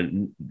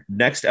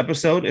next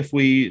episode if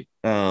we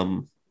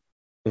record,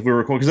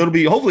 because it'll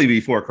be hopefully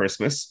before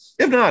Christmas.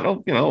 If not,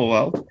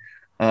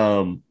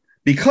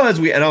 because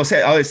I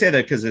always say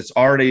that because it's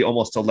already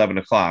almost 11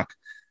 o'clock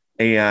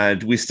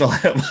and we still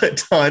have a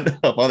ton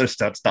of other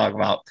stuff to talk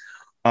about.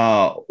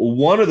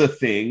 One of the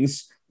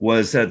things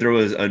was that there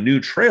was a new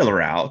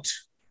trailer out,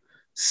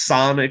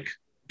 Sonic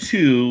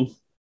 2,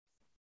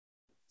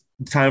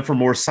 Time for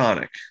More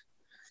Sonic.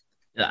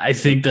 I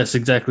think that's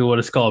exactly what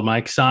it's called,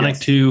 Mike. Sonic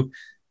 2,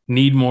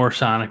 Need More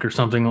Sonic, or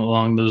something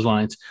along those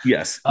lines.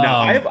 Yes. Now,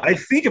 I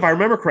think if I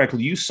remember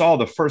correctly, you saw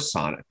the first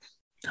Sonic.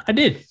 I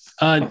did.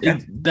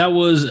 That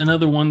was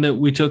another one that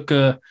we took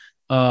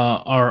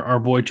our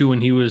boy to when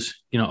he was,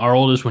 our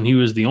oldest, when he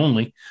was the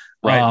only.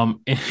 Right.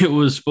 And it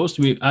was supposed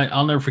to be,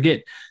 I'll never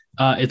forget.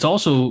 It's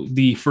also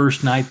the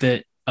first night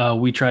that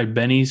we tried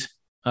Benny's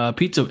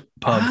Pizza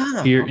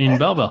Pub here in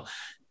Belleville.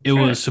 It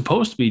was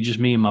supposed to be just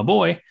me and my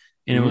boy,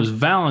 and it was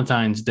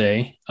Valentine's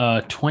Day,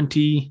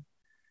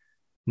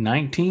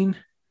 2019,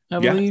 I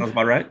believe. Yeah, sounds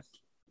about right.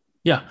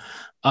 Yeah.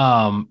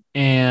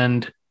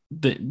 And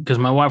because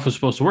my wife was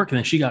supposed to work, and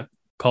then she got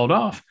called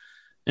off.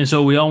 And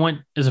so we all went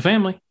as a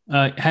family,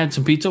 had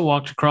some pizza,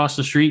 walked across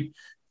the street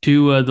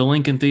to the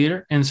Lincoln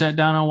Theater, and sat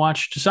down and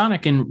watched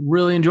Sonic and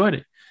really enjoyed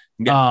it.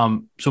 Yeah.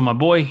 So my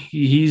boy,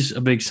 he's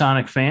a big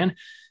Sonic fan.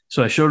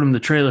 So I showed him the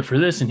trailer for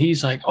this, and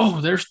he's like, "Oh,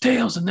 there's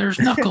Tails and there's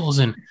Knuckles,"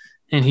 and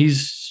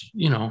he's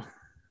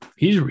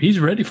he's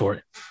ready for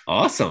it.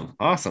 Awesome.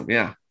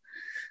 Yeah.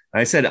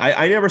 I said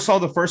I never saw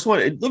the first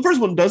one. The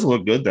first one does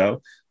look good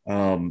though.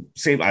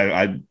 Same.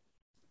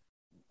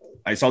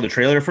 I saw the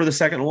trailer for the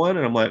second one,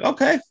 and I'm like,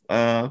 okay,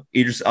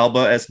 Idris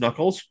Elba as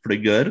Knuckles,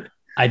 pretty good.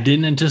 I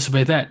didn't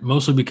anticipate that,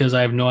 mostly because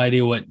I have no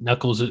idea what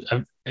Knuckles is.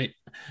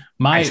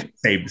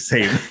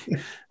 Same.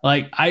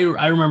 Like I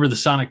remember the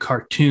Sonic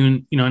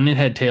cartoon, and it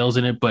had Tails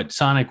in it, but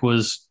Sonic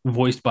was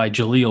voiced by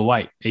Jaleel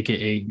White,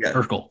 aka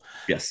Urkel.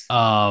 Yes.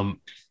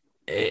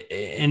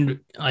 And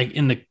like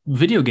in the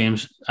video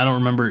games, I don't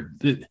remember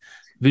the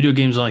video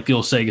games like the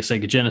old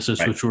Sega Genesis,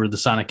 right, which were the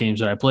Sonic games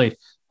that I played.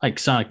 Like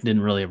Sonic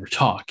didn't really ever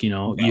talk,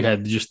 you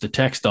had just the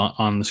text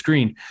on the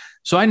screen.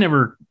 So I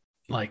never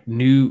like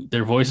knew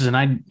their voices, and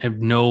I have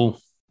no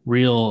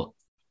real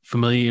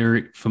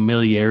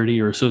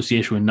familiarity or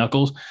association with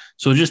Knuckles.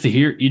 So just to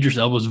hear Idris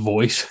Elba's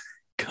voice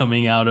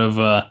coming out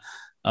of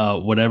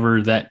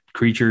whatever that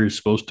creature is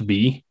supposed to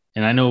be,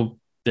 and I know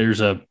there's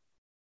a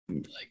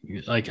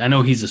I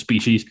know he's a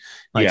species,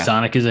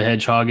 Sonic is a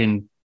hedgehog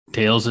and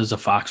Tails is a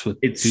fox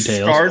with two tails.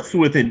 It starts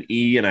with an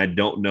E, and I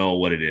don't know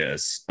what it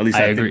is. At least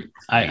I agree.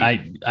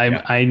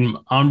 I'm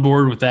on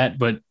board with that,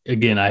 but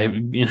again,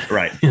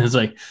 right. It's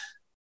like,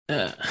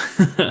 but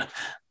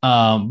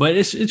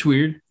it's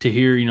weird to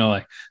hear,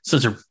 like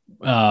such a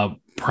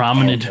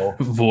prominent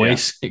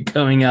voice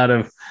coming out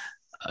of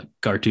a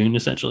cartoon,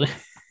 essentially.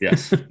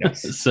 Yes.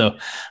 So,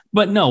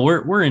 but no,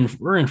 we're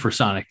in for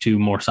Sonic 2.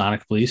 More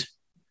Sonic, please.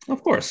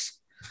 Of course.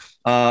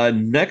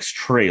 Next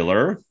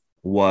trailer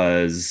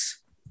was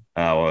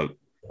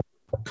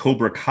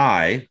Cobra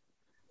Kai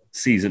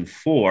season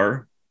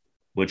 4,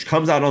 which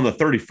comes out on the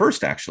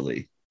 31st,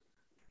 actually.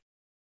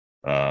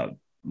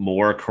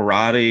 More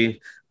karate,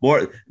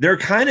 they're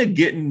kind of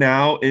getting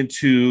now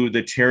into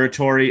the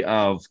territory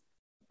of,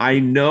 I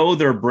know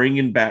they're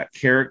bringing back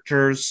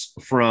characters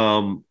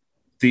from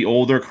the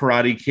older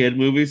Karate Kid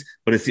movies,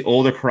 but it's the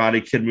older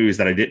Karate Kid movies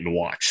that I didn't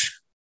watch.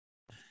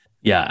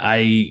 Yeah,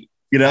 I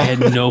had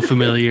no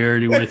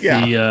familiarity with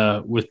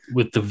the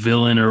with the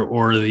villain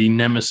or the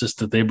nemesis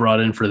that they brought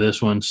in for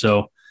this one.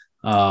 So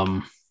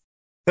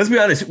let's be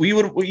honest,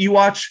 you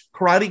watch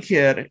Karate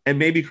Kid and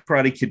maybe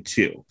Karate Kid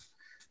 2.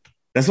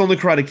 That's the only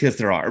Karate Kids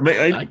there are.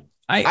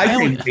 I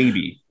think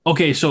maybe.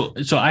 Okay, so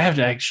I have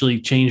to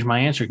actually change my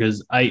answer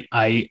because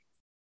I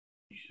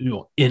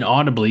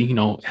inaudibly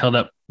held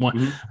up one.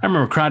 Mm-hmm. I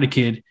remember Karate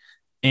Kid,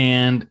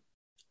 and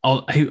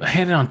I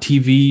had it on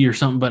TV or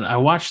something, but I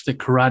watched the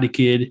Karate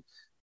Kid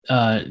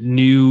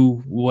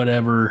new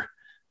whatever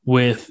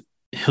with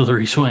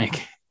Hilary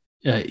Swank.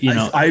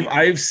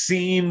 I've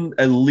seen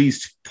at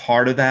least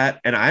part of that,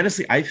 and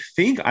honestly, I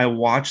think I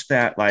watched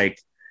that like.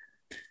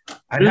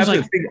 I'd have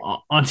to think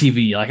on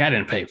TV. Like I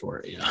didn't pay for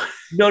it.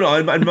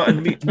 No,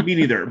 me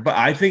neither. But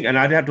I think, and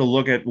I'd have to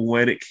look at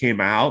when it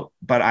came out.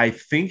 But I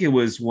think it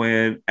was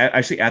when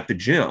actually at the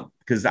gym,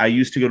 because I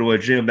used to go to a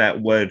gym that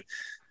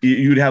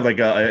you'd have like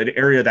an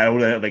area that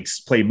would like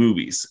play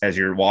movies as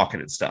you're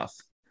walking and stuff.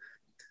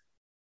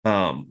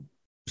 So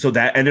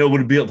that, and it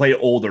would play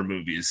older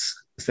movies.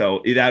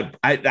 So that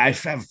I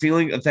have a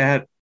feeling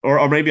that,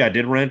 or maybe I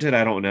did rent it.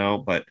 I don't know,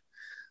 but.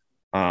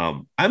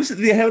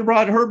 They haven't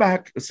brought her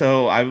back,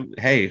 so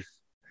hey.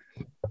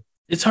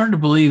 It's hard to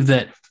believe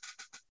that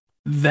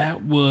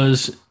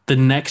was the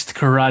next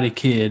Karate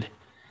Kid,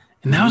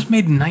 and that was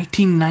made in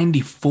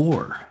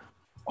 1994.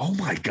 Oh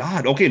my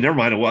God! Okay, never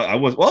mind.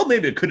 Well,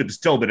 maybe it could have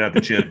still been at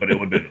the gym, but it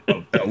would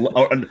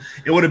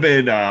have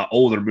been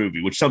older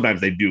movie, which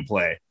sometimes they do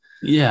play.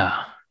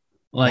 Yeah,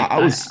 like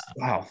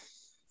wow.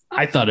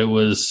 I thought it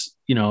was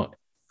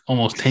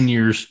almost 10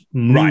 years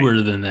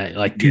newer than that,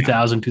 like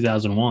 2000,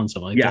 2001,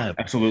 something like that. Yeah,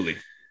 absolutely.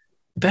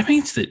 That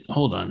means that,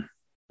 hold on,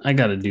 I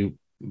got to do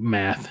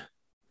math.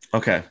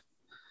 Okay.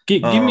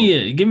 Give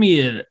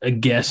me a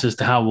guess as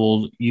to how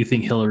old you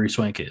think Hilary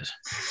Swank is.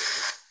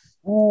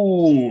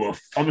 Ooh, I'm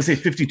going to say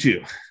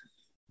 52.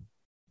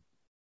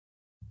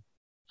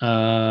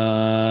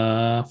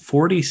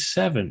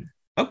 47.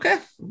 Okay,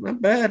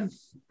 not bad.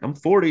 I'm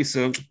 40,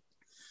 so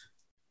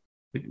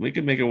we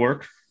can make it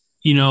work.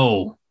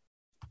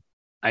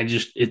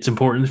 It's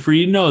important for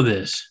you to know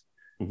this.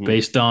 Mm-hmm.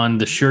 Based on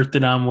the shirt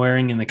that I'm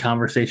wearing and the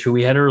conversation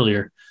we had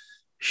earlier.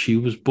 She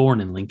was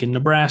born in Lincoln,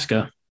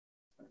 Nebraska.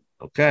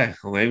 Okay.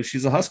 Well, maybe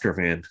she's a Husker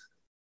fan.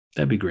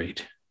 That'd be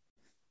great.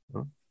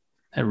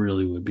 That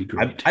really would be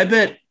great. I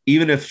bet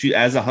even if she,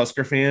 as a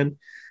Husker fan,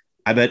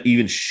 I bet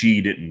even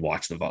she didn't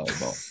watch the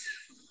volleyball.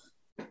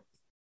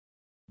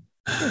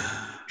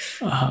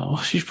 Well,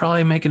 she's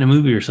probably making a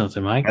movie or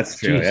something, Mike. That's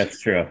true. Jeez. That's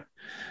true.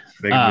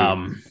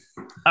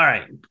 All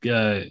right.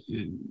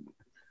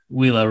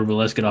 We love her, but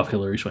let's get off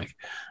Hilary Swank.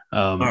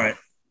 All right.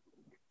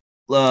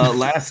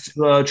 Last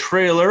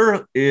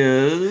trailer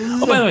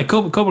is. Oh, by the way,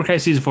 Cobra Kai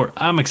season 4.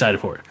 I'm excited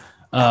for it.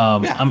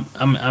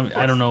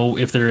 I don't know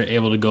if they're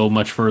able to go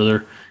much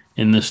further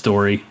in this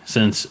story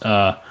since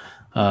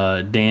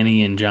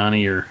Danny and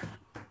Johnny are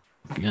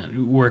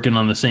working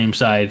on the same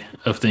side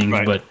of things,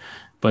 right.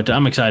 But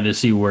I'm excited to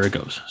see where it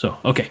goes. So,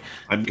 okay.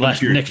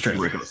 Next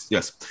trailer.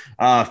 Yes.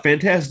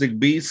 Fantastic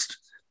Beast.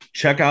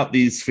 Check out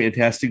these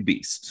Fantastic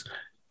Beasts.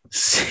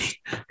 See,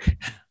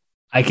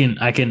 I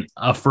can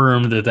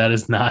affirm that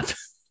is not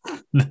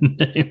the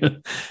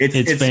name.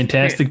 It's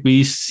Fantastic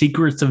Beasts: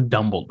 Secrets of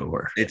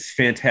Dumbledore. It's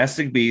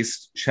Fantastic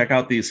Beasts. Check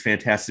out these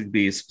Fantastic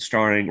Beasts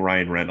starring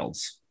Ryan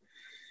Reynolds.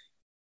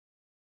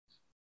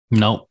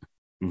 No.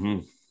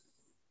 Mm-hmm.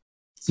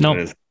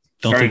 No.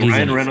 Don't Starring think he's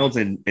Ryan in it. Reynolds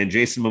and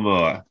Jason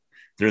Momoa.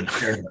 They're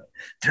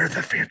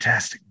the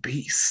Fantastic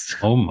Beasts.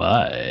 Oh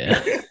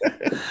my.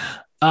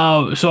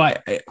 So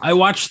I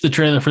watched the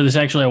trailer for this.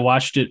 Actually, I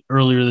watched it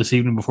earlier this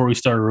evening before we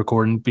started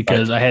recording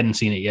because I hadn't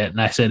seen it yet.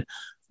 And I said,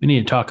 we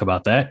need to talk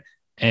about that.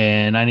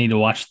 And I need to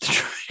watch the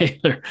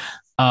trailer.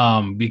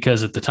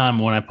 Because at the time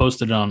when I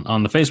posted it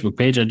on the Facebook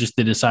page, I just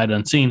did a sight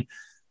unseen.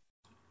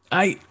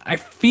 I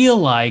feel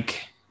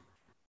like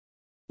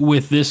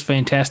with this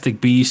Fantastic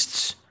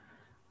Beasts,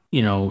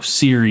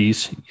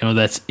 series,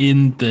 that's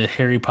in the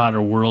Harry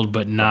Potter world,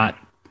 but not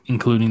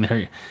including the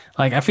Harry.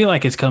 Like, I feel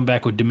like it's come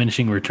back with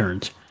diminishing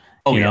returns.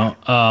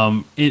 The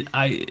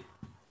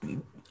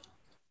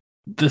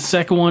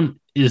second one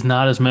is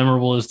not as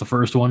memorable as the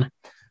first one.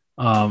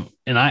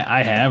 And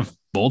I have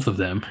both of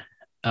them.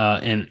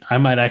 And I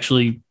might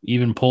actually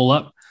even pull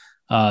up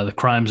The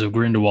Crimes of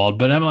Grindelwald,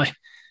 but I'm like,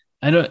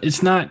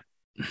 it's not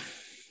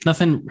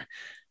nothing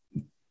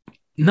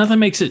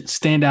makes it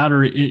stand out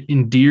or it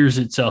endears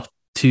itself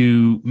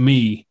to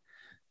me.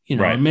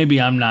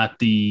 Maybe I'm not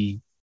the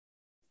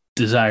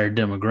desired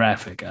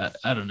demographic.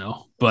 I don't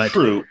know, but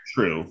true.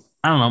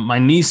 I don't know. My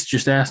niece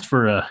just asked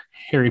for a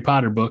Harry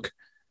Potter book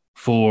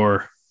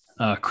for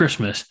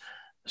Christmas,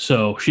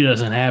 so she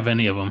doesn't have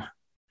any of them.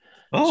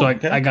 Oh, so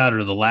okay. I got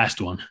her the last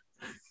one.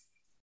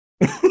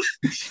 No,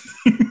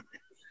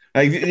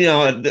 I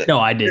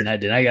didn't.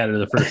 I got her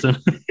the first one.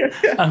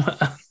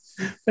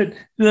 But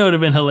that would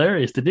have been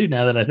hilarious to do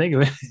now that I think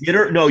of it.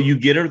 You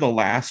get her the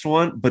last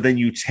one, but then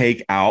you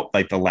take out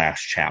like the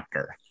last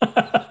chapter.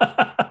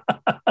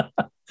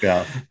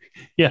 Yeah.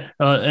 Yeah.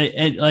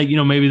 And like,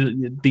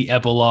 maybe the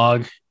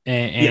epilogue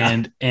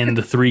and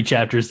the 3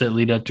 chapters that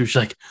lead up to, she's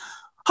like,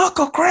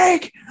 Uncle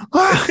Craig.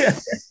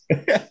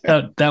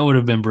 That would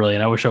have been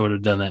brilliant. I wish I would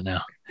have done that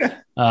now.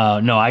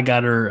 No, I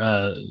got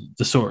her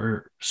the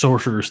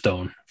Sorcerer's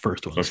Stone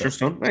first one. Sorcerer's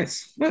Stone?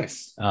 Nice.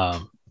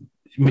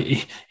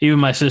 Even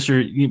my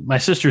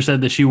sister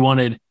said that she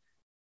wanted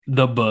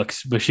the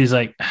books, but she's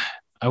like,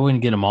 I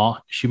wouldn't get them all.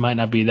 She might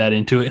not be that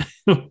into it,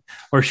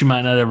 or she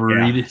might not ever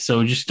read it.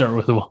 So just start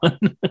with the one.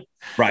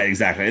 Right,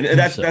 exactly. And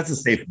that's a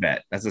safe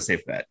bet. That's a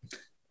safe bet.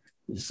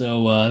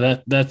 So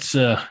that's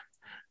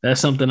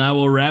something I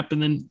will wrap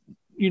and then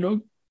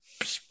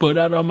put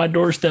out on my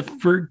doorstep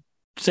for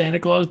Santa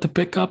Claus to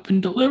pick up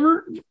and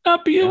deliver.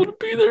 Not be able to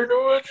be there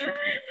to watch it.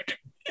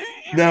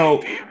 Now,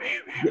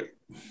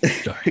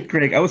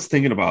 Greg, I was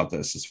thinking about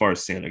this as far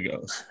as Santa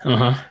goes.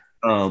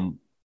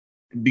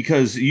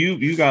 Because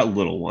you got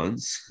little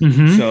ones.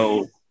 Mm-hmm.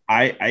 So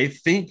I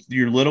think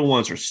your little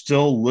ones are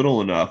still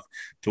little enough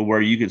to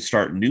where you could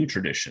start new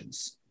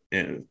traditions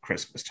in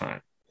Christmas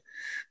time.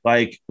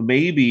 Like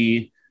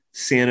maybe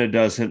Santa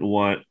doesn't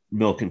want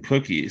milk and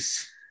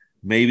cookies.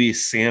 Maybe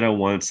Santa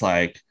wants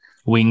like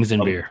wings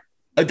and beer.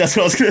 That's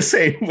what I was going to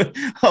say.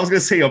 I was going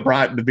to say a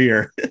brat and a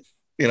beer,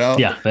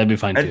 Yeah, that'd be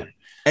fine too.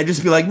 And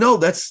just be like, no,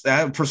 that's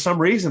for some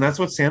reason, that's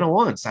what Santa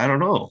wants. I don't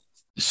know.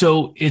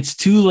 So it's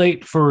too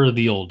late for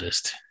the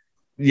oldest.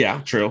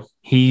 Yeah, true.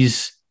 He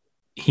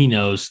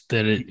knows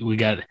that we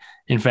got,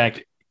 in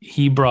fact,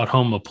 he brought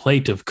home a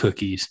plate of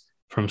cookies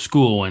from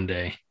school one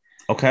day.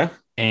 Okay.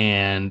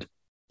 And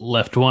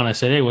left one. I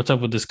said, hey, what's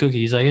up with this cookie?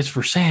 He's like, it's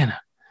for Santa.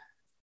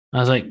 I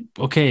was like,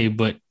 okay,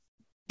 but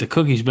the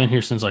cookie's been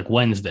here since like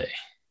Wednesday.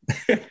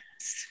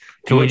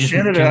 Can we just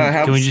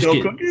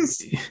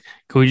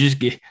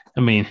get,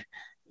 I mean,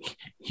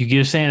 you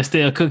give Santa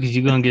stale cookies,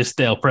 you're going to get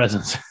stale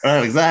presents.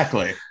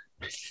 Exactly.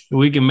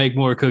 We can make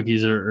more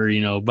cookies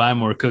or buy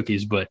more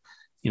cookies, but,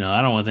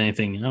 I don't want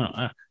anything.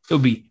 I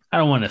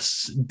don't want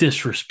to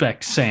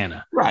disrespect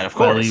Santa. Right, of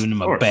course. By leaving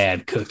him a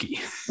bad cookie.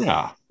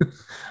 Yeah.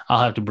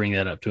 I'll have to bring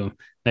that up to him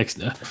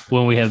next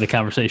when we have the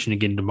conversation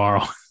again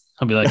tomorrow.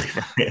 I'll be like,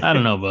 I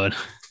don't know, bud.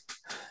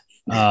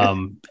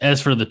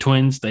 As for the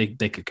twins, they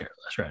could care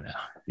less right now.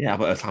 Yeah,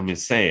 but I'm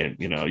just saying,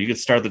 you could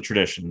start the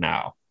tradition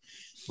now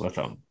with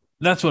them.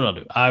 That's what I'll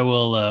do. I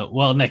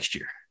will. Next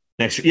year.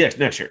 Next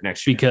year.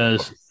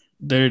 Because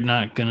they're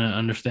not gonna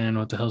understand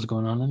what the hell's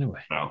going on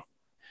anyway. No,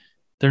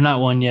 they're not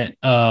one yet.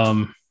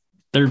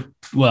 The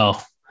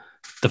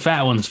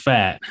fat one's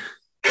fat.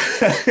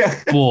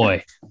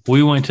 Boy,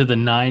 we went to the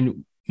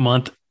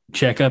 9-month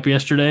checkup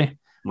yesterday,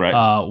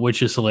 right?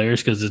 Which is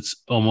hilarious because it's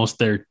almost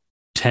their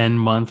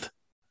 10-month,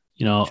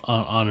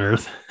 on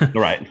Earth,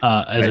 right?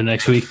 As of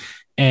next week,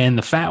 and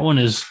the fat one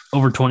is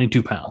over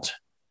 22 pounds.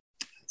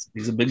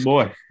 He's a big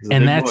boy.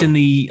 And that's in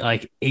the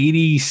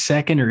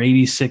 82nd or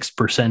 86th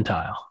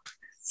percentile.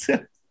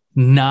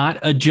 Not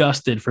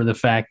adjusted for the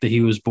fact that he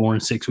was born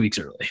 6 weeks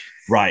early.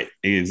 Right.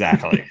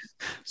 Exactly.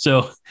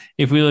 So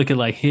if we look at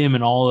him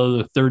and all of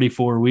the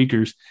 34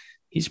 weekers,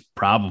 he's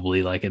probably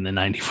in the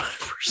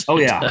 95%. Oh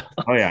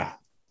yeah.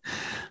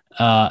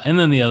 And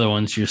then the other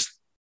one's just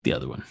the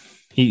other one.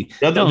 The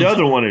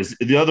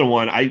other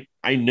one.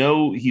 I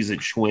know he's a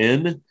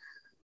twin,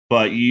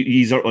 but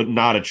he's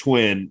not a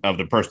twin of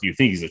the person you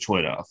think he's a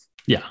twin of.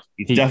 Yeah.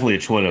 He's definitely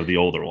a twin of the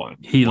older one.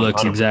 He 100%.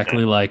 Looks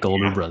exactly like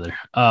older brother.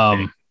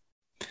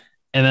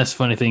 And that's the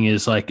funny thing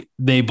is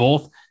they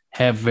both,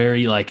 have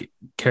very like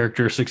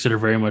characteristics that are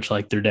very much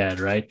like their dad,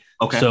 right?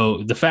 Okay.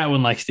 So the fat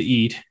one likes to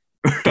eat,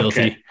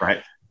 guilty. Okay,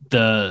 right.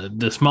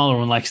 The smaller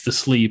one likes to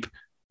sleep,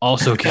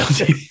 also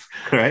guilty.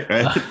 Right.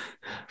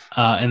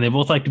 And they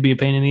both like to be a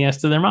pain in the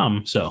ass to their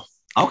mom. So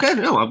Okay,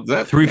 no,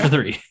 three for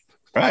three.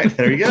 Right,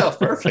 there you go.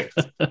 Perfect.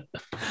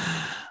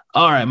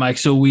 All right, Mike.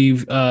 So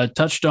we've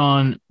touched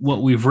on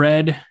what we've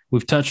read.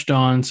 We've touched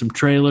on some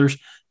trailers.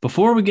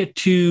 Before we get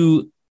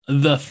to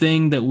the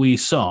thing that we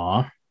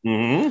saw,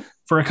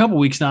 for a couple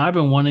weeks now, I've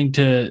been wanting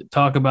to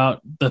talk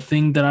about the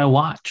thing that I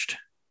watched.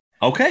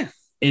 Okay.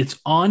 It's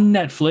on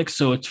Netflix,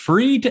 so it's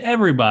free to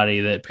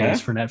everybody that pays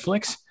for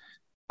Netflix.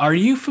 Are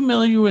you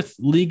familiar with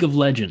League of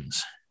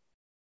Legends?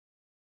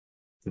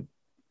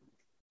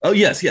 Oh,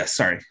 yes.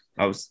 Sorry.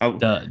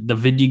 The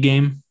video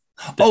game.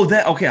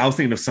 Okay. I was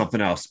thinking of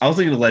something else. I was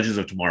thinking of Legends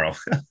of Tomorrow.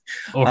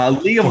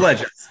 League of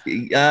Legends.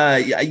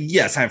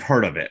 Yes, I've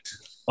heard of it.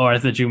 Or I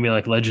thought you would be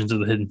like Legends of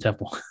the Hidden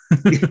Temple.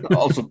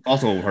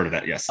 also heard of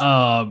that. Yes.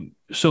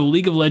 So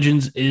League of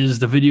Legends is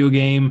the video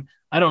game.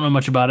 I don't know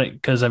much about it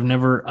because I've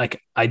never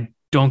I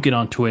don't get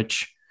on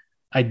Twitch.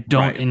 I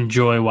don't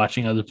enjoy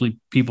watching other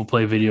people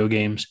play video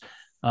games.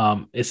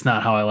 It's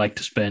not how I like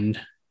to spend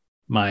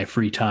my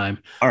free time.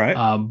 All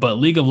right. But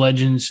League of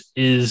Legends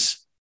is,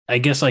 I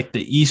guess, like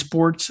the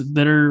esports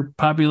that are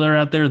popular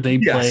out there. They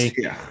play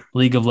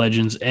League of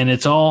Legends, and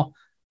it's all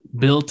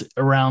built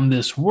around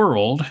this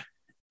world.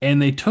 And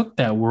they took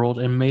that world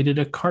and made it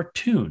a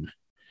cartoon.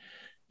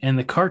 And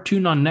the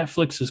cartoon on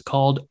Netflix is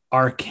called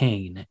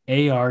Arcane,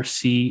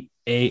 Arcane.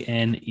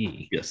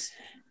 Yes.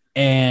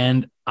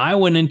 And I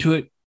went into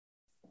it.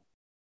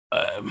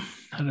 I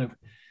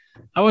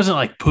wasn't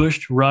like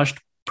pushed, rushed,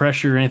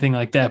 pressure, or anything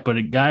like that. But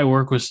a guy at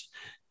work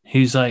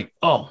he's like,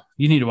 "Oh,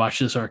 you need to watch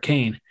this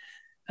Arcane."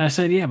 And I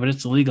said, "Yeah, but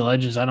it's the League of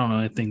Legends. I don't know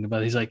anything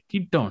about it." He's like,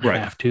 "You don't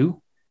have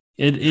to.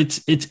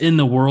 It's in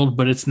the world,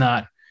 but it's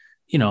not."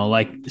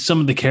 Like some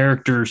of the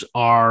characters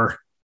are,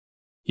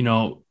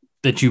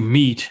 that you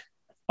meet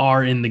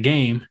are in the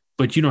game,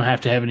 but you don't have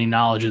to have any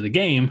knowledge of the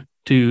game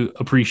to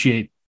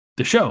appreciate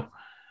the show.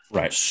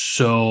 Right.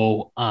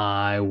 So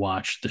I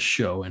watched the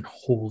show and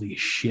holy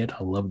shit,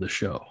 I love the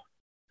show.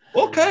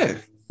 Okay.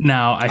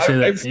 Now I say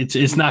that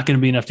it's not going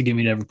to be enough to get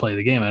me to ever play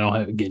the game. I don't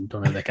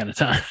have that kind of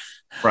time.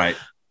 Right.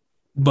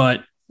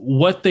 But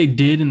what they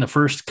did in the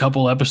first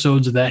couple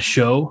episodes of that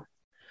show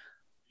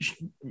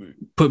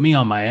put me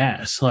on my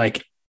ass.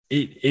 Like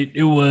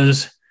it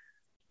was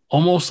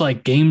almost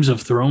like Games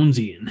of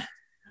Thronesian,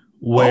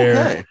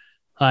 where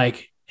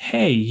like,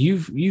 hey,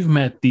 you've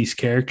met these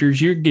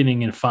characters, you're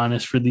getting in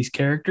fondness for these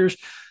characters.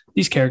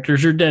 These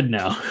characters are dead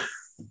now.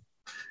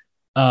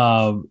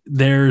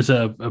 There's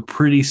a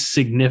pretty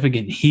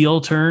significant heel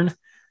turn,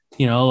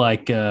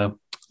 like a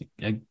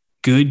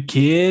good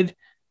kid,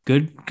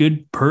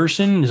 good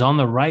person is on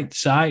the right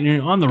side,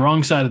 on the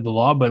wrong side of the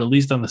law, but at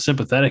least on the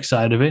sympathetic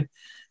side of it.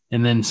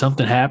 And then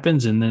something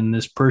happens, and then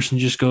this person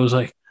just goes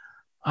like,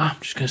 I'm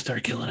just going to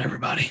start killing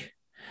everybody.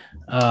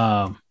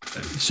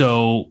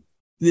 So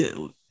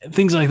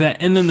things like that.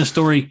 And then the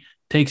story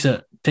takes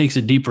a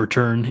deeper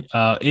turn.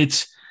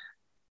 It's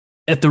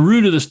at the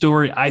root of the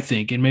story, I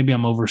think, and maybe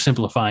I'm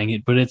oversimplifying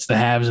it, but it's the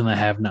haves and the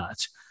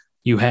have-nots.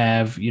 You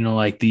have,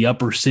 like the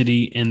upper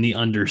city and the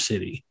under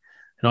city.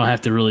 I don't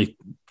have to really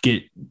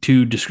get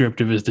too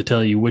descriptive as to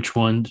tell you which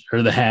ones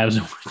are the haves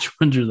and which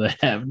ones are the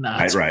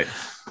have-nots. Right.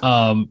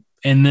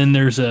 And then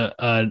there's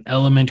an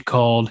element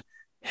called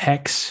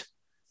hex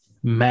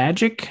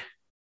magic,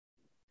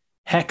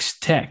 hex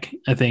tech,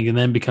 I think, and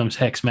then becomes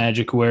hex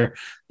magic, where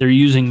they're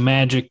using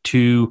magic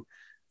to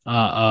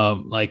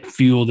like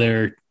fuel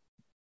their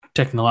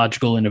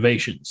technological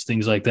innovations,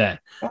 things like that.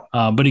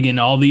 But again,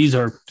 all these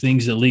are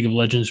things that League of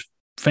Legends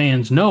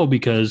fans know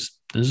because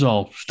this is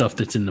all stuff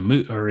that's in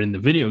the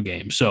video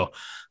game. So,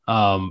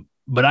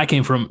 but I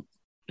came from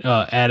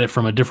at it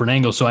from a different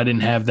angle, so I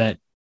didn't have that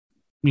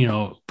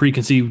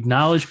preconceived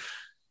knowledge.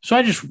 So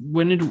I just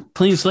went into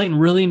clean slate and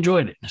really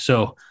enjoyed it.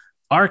 So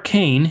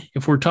Arcane,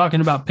 if we're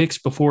talking about picks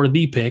before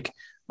the pick,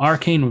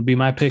 Arcane would be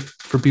my pick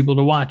for people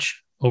to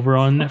watch over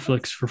on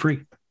Netflix for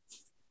free.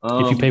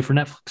 If you pay for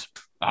Netflix.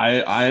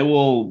 I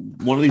will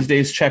one of these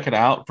days check it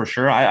out for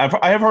sure. I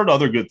have heard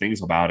other good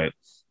things about it.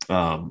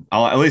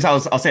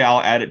 I'll say I'll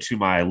add it to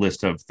my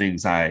list of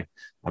things I'm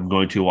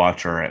going to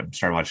watch or I'm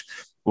starting to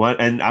watch.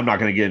 And I'm not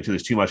going to get into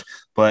this too much,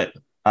 but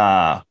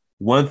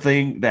one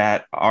thing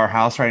that our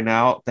house right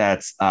now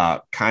that's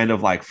kind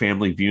of like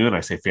family viewing, I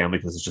say family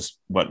because it's just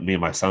what me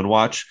and my son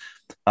watch,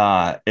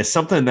 is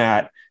something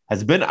that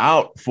has been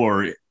out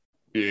for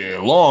a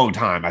long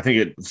time. I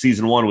think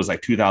season 1 was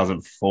like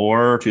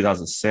 2004,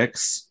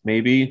 2006,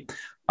 maybe.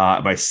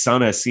 My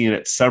son has seen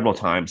it several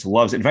times,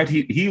 loves it. In fact,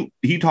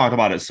 he talked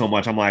about it so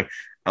much. I'm like,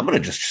 I'm going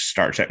to just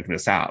start checking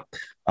this out.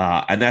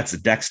 And that's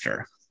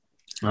Dexter.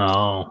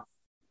 Oh,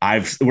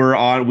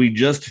 we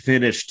just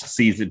finished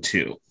season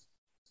 2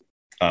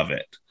 of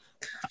it.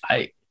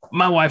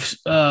 My wife,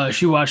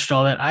 she watched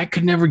all that. I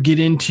could never get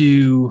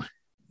into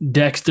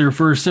Dexter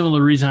for a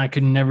similar reason. I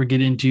could never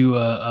get into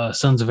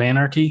Sons of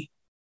Anarchy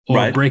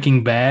or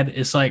Breaking Bad.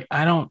 It's like,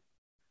 I don't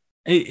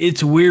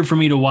it's weird for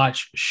me to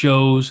watch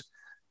shows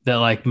that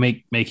like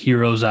make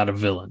heroes out of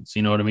villains.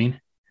 You know what I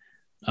mean?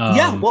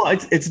 Yeah, well,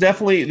 it's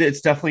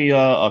definitely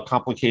a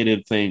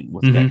complicated thing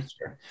with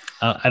Dexter.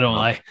 I don't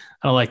like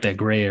that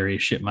gray area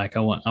shit, Mike. I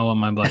want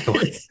my black and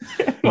white.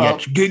 You Well,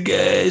 got your good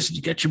guys,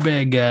 you got your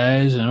bad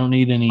guys. I don't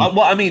need any.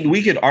 well, I mean,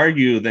 we could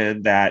argue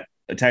then that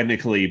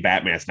technically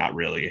Batman's not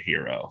really a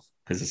hero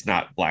because it's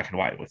not black and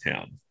white with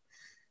him.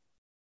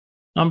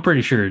 I'm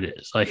pretty sure it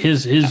is. Like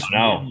his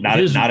No, not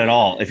at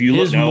all. If you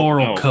look, his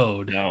moral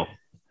code. No.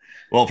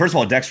 Well, first of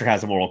all, Dexter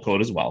has a moral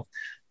code as well.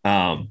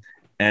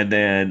 And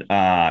then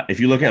if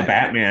you look at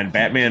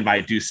Batman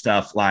might do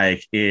stuff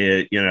like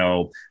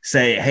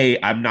say, hey,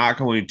 I'm not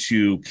going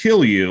to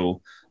kill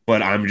you,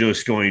 but I'm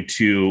just going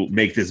to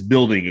make this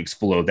building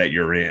explode that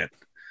you're in.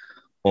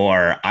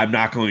 Or I'm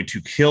not going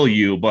to kill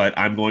you, but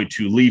I'm going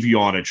to leave you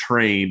on a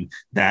train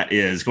that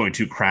is going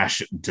to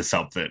crash into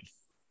something.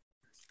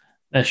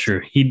 That's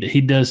true.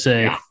 He does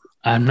say,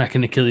 I'm not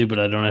going to kill you, but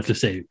I don't have to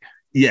save you.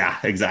 Yeah,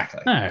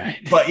 exactly. All right.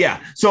 But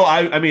yeah, so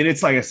I mean,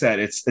 it's like I said,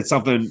 it's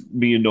something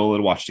me and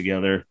Nolan watched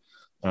together.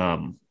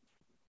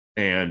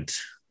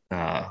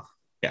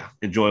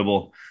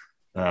 Enjoyable.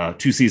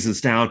 2 seasons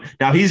down.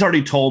 Now he's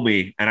already told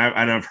me, and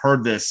I've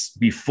heard this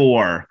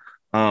before.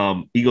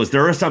 He goes,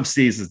 there are some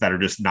seasons that are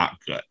just not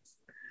good.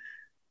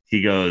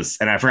 He goes,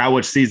 and I forgot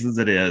which seasons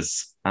it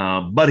is.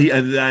 But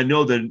I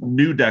know the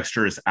new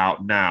Dexter is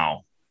out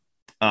now.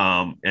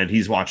 And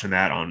he's watching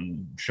that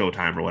on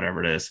Showtime or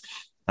whatever it is.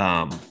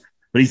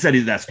 But he said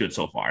that's good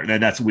so far.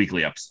 And that's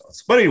weekly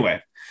episodes. But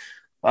anyway,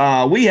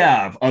 we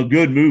have a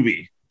good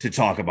movie to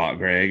talk about,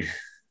 Greg.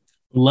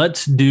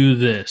 Let's do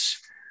this.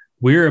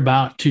 We're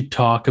about to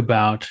talk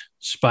about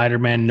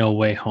Spider-Man No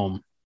Way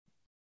Home.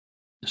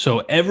 So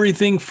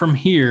everything from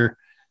here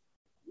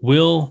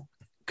will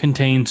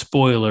contain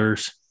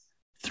spoilers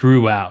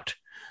throughout.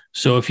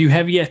 So if you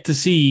have yet to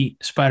see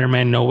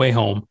Spider-Man No Way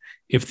Home,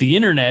 if the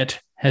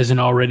internet hasn't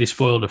already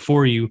spoiled it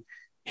for you,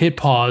 hit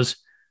pause,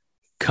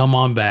 come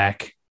on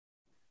back.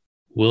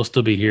 We'll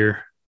still be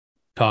here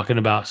talking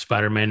about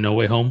Spider-Man No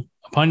Way Home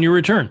upon your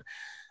return.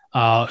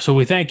 So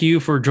we thank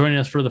you for joining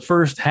us for the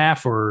first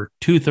half or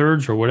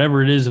 2/3 or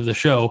whatever it is of the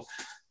show.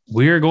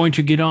 We are going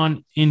to get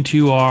on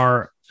into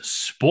our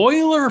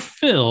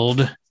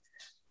spoiler-filled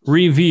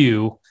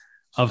review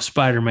of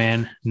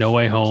Spider-Man No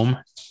Way Home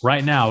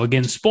right now.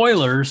 Again,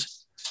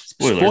 spoilers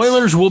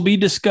will be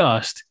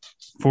discussed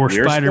for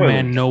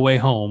Spider-Man No Way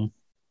Home.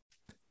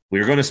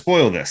 We're going to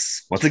spoil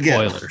this once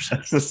again.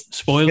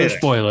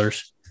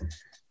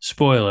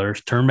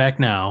 Spoilers. Turn back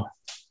now.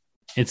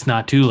 It's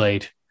not too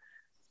late.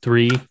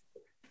 3,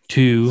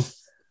 2,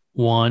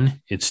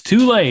 1. It's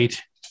too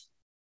late.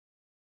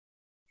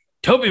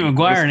 Tobey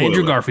Maguire and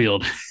Andrew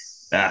Garfield.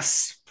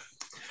 Yes.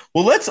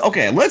 Well, let's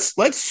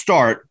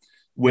start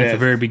with at the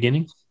very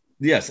beginning.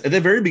 Yes, at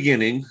the very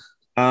beginning.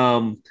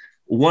 One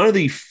of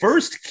the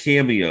first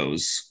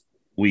cameos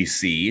we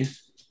see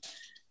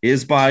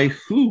is by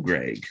who,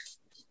 Greg?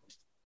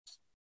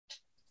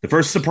 The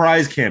first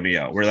surprise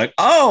cameo. We're like,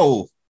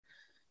 oh,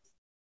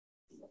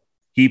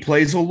 he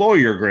plays a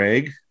lawyer,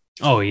 Greg.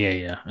 Oh,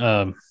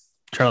 yeah.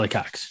 Charlie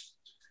Cox.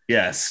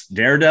 Yes.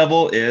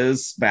 Daredevil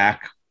is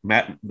back.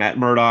 Matt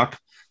Murdock.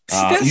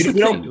 That's the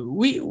thing.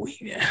 We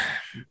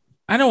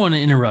I don't want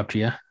to interrupt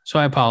you, so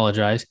I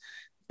apologize.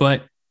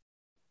 But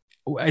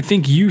I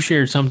think you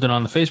shared something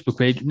on the Facebook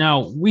page.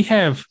 Now, we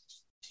have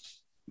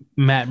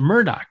Matt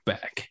Murdock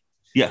back.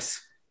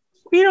 Yes.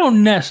 We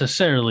don't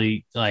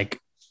necessarily,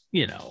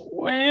 we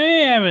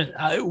haven't.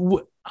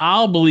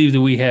 I'll believe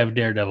that we have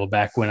Daredevil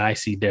back when I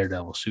see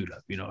Daredevil suit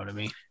up. You know what I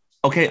mean?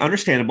 Okay,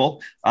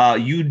 understandable.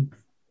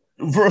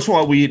 First of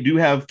all, we do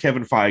have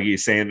Kevin Feige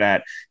saying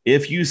that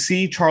if you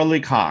see Charlie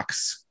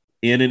Cox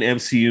in an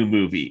MCU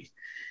movie,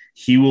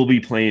 he will be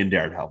playing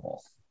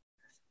Daredevil.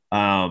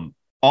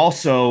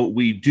 Also,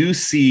 we do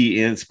see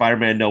in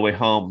Spider-Man No Way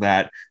Home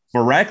that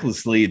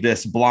miraculously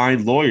this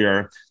blind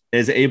lawyer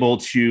is able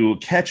to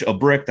catch a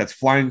brick that's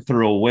flying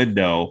through a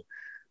window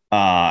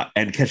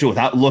and catch it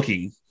without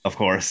looking, of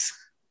course.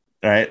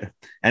 Right.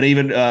 And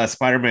even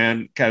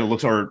Spider-Man kind of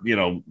looks, or,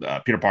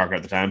 Peter Parker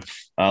at the time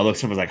looks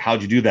at him and is like,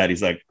 how'd you do that?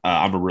 He's like,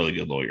 I'm a really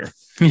good lawyer.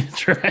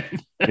 That's right.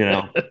 But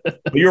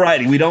you're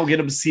right. We don't get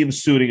to see him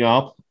suiting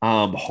up.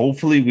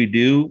 Hopefully we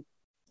do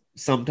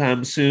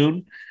sometime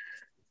soon.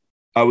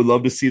 I would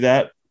love to see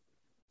that.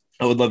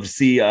 I would love to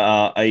see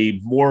a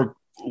more,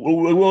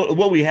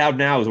 what we have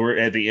now is we're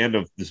at the end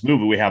of this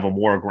movie, we have a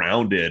more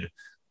grounded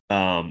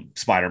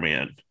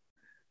Spider-Man.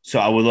 So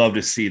I would love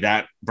to see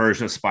that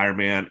version of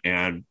Spider-Man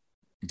and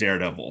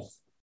Daredevil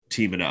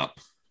teaming up.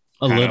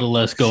 A little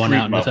less going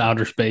out into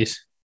outer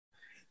space.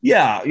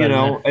 Yeah,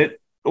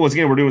 once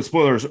again, we're doing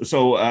spoilers.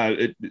 So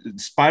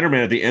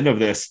Spider-Man at the end of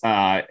this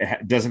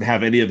doesn't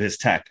have any of his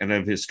tech, any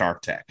of his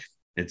Stark tech.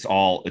 It's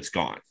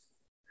gone.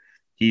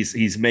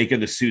 He's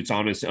making the suits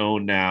on his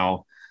own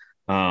now.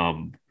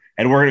 And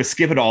we're going to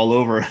skip it all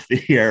over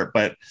here,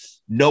 but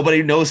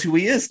nobody knows who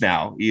he is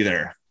now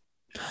either.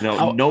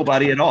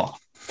 Nobody at all.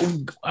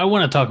 I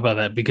want to talk about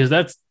that because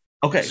that's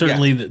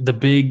certainly the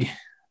big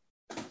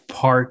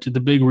part, the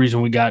big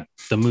reason we got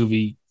the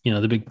movie,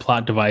 the big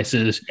plot device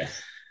is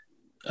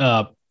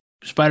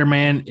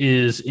Spider-Man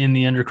is in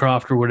the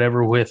Undercroft or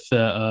whatever with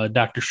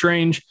Doctor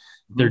Strange.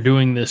 They're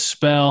doing this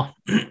spell.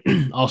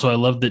 Also, I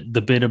love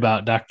the bit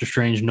about Doctor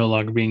Strange no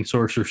longer being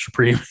Sorcerer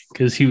Supreme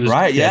because he was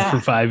dead for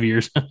 5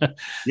 years.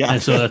 Yeah.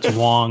 And so that's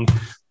Wong.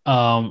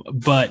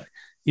 But,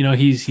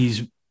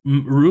 he's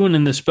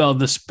ruining the spell.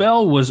 The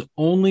spell was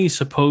only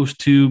supposed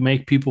to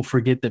make people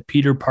forget that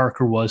Peter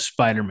Parker was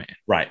Spider-Man.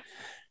 Right.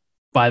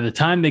 By the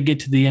time they get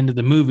to the end of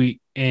the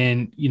movie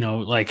and,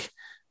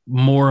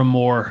 more and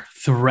more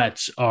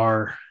threats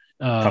are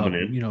coming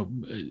in.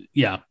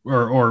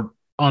 Or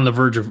on the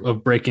verge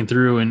of breaking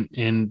through,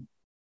 and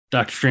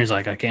Doctor Strange's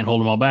like, I can't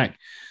hold them all back.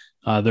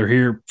 They're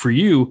here for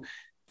you.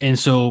 And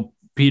so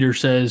Peter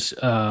says,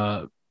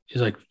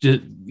 he's like,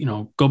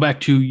 go back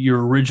to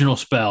your original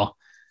spell,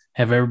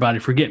 have everybody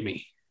forget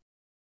me.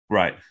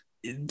 Right.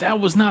 That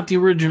was not the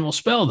original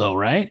spell though,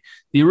 right?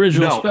 The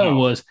original spell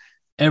was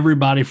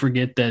everybody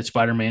forget that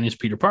Spider-Man is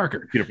Peter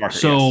Parker.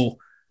 So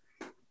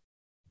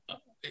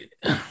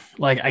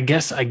I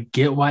guess I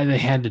get why they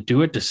had to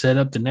do it to set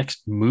up the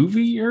next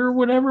movie or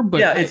whatever.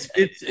 But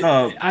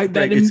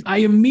I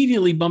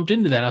immediately bumped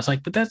into that. I was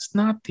like, but that's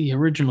not the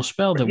original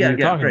spell that we were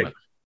talking about.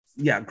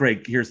 Yeah,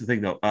 Greg. Here's the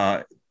thing, though.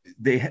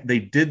 They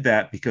did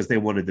that because they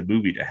wanted the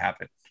movie to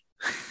happen.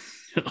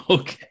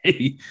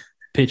 Okay,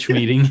 pitch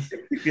meeting.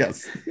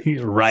 Yes,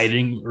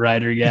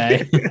 writer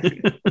guy.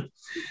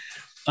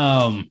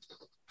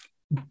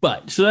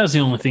 But so that's the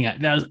only thing.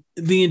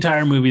 The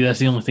entire movie. That's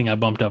the only thing I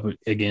bumped up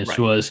against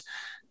was,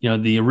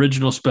 the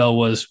original spell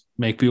was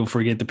make people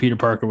forget that Peter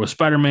Parker was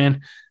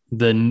Spider-Man.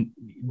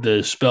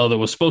 The spell that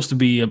was supposed to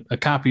be a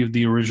copy of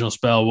the original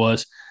spell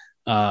was,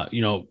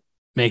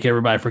 make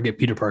everybody forget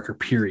Peter Parker.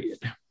 Period.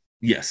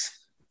 Yes.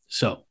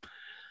 So,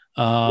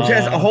 which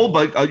has a whole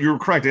big. You're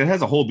correct. It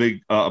has a whole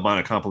big amount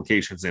of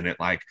complications in it.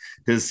 Like,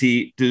 does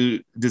he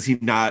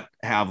not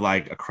have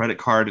like a credit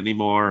card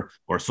anymore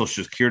or a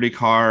Social Security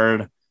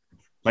card?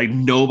 Like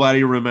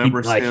nobody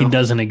remembers him. He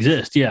doesn't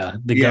exist. Yeah.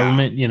 The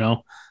government,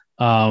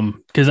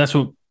 because that's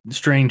what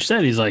Strange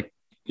said. He's like,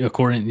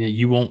 according to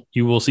you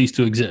will cease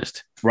to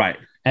exist. Right.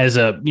 As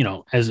a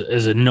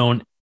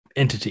known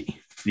entity.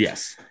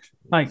 Yes.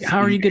 Like, how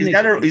are you going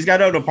to? He's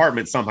got an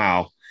apartment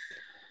somehow.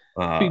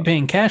 Be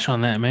paying cash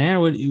on that,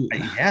 man. He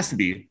has to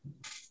be.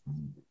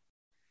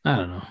 I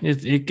don't know.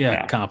 It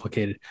got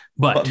complicated.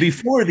 But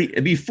before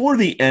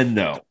the end,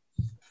 though,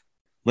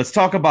 let's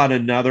talk about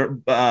another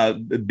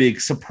big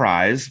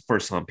surprise for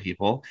some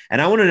people.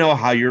 And I want to know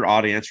how your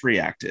audience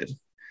reacted.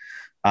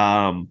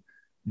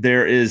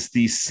 There is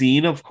the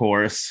scene, of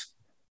course,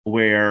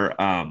 where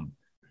Ned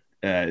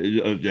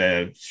and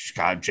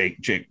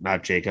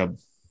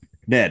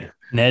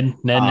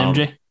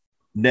MJ.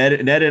 Ned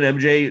and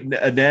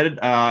MJ. Ned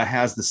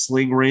has the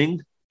sling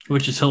ring,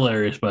 which is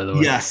hilarious, by the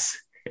way. Yes.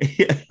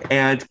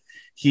 And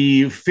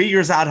he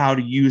figures out how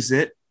to use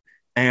it.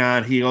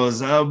 And he goes,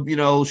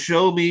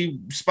 show me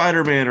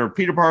Spider-Man or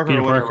Peter Parker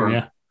or whatever. Parker,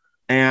 yeah.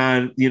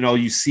 And,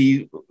 you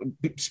see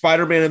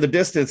Spider-Man in the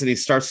distance and he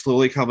starts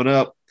slowly coming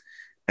up.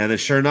 And then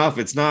sure enough,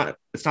 it's not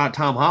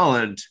Tom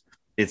Holland.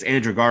 It's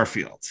Andrew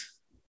Garfield,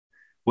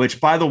 which,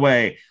 by the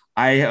way,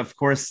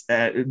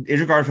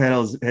 Andrew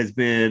Garfield has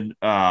been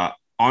on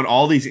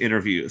all these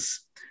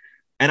interviews.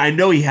 And I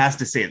know he has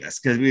to say this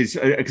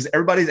because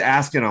everybody's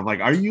asking him, like,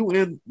 are you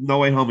in No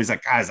Way Home? He's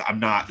like, guys, I'm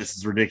not. This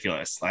is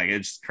ridiculous. Like,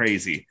 it's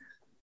crazy.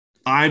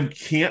 I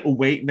can't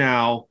wait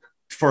now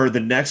for the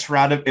next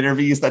round of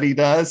interviews that he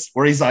does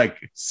where he's like,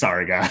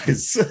 sorry,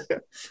 guys.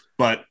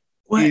 But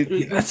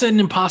that's an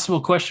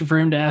impossible question for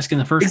him to ask in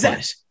the first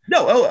place.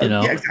 No.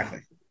 Yeah,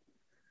 exactly.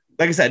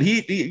 Like I said,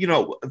 he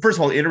first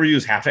of all, the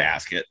interviews have to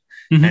ask it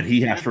and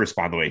he has to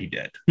respond the way he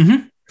did.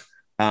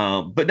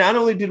 Mm-hmm. But not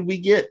only did we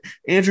get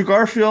Andrew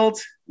Garfield,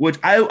 which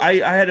I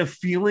had a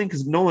feeling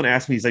because Nolan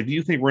asked me, he's like, do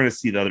you think we're going to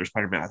see the other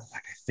Spider-Man? I was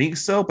like, I think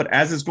so. But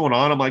as it's going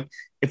on, I'm like,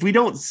 if we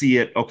don't see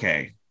it,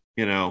 okay.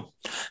 That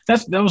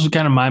was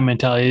kind of my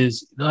mentality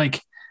is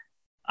like,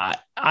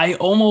 I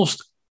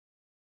almost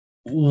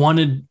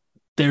wanted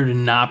there to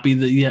not be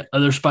the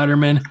other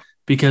Spider-Man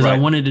because I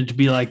wanted it to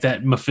be like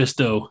that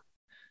Mephisto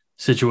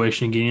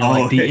situation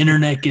again. The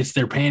internet gets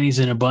their panties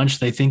in a bunch.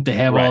 They think they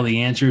have all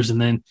the answers. And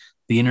then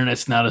the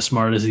internet's not as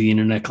smart as the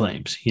internet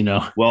claims,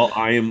 Well,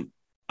 I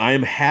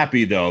am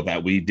happy though,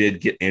 that we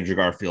did get Andrew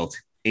Garfield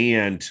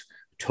and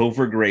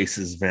Topher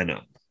Grace's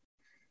Venom.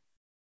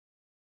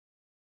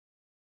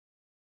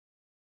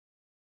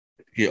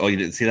 Oh, you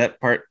didn't see that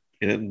part?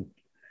 You didn't?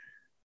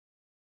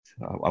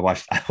 I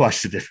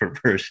watched a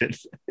different version.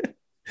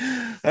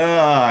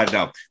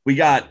 No, we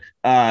got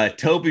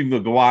Tobey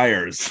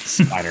Maguire's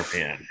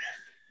Spider-Man.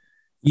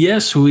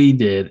 Yes, we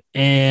did.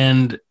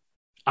 And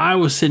I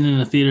was sitting in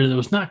a theater that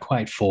was not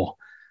quite full.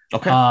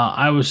 Okay.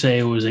 I would say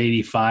it was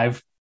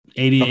 85%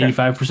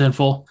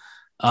 full.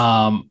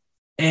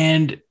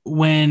 And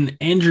when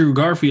Andrew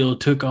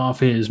Garfield took off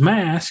his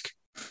mask,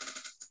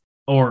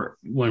 or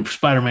when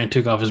Spider-Man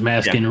took off his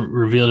mask and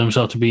revealed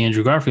himself to be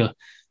Andrew Garfield,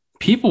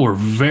 people were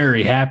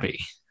very happy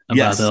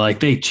about that. Like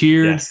they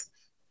cheered. Yes.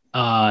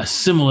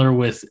 similar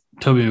with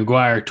Tobey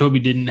Maguire. Tobey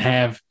didn't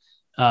have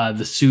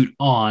the suit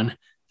on.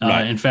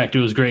 Right. In fact, it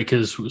was great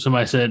because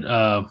somebody said,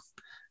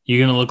 "You're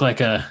going to look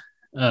like a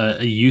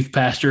youth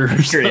pastor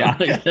or something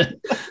like that."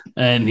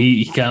 And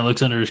he kind of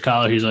looks under his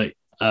collar. He's like,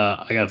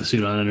 "I got the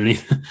suit on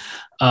underneath."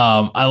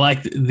 I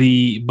liked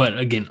but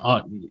again,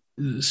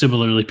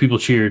 similarly, people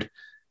cheered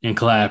and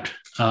clapped.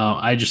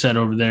 I just sat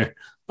over there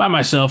by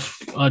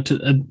myself on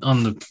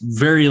the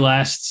very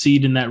last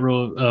seat in that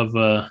row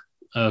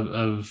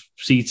of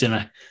seats, and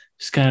I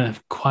just kind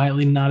of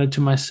quietly nodded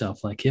to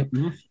myself, like, "Yep,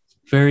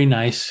 very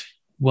nice,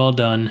 well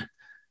done,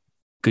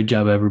 good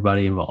job,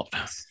 everybody involved."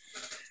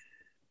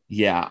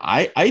 Yeah,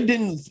 I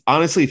didn't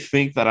honestly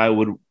think that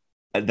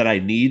I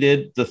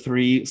needed the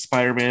 3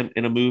 Spider-Man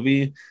in a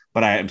movie,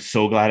 but I am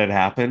so glad it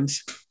happened.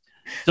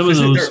 Some of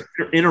those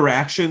their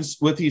interactions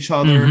with each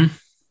other,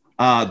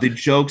 the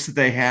jokes that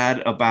they had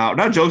about,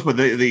 not jokes, but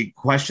the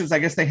questions I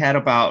guess they had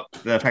about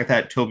the fact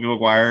that Tobey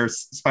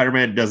Maguire's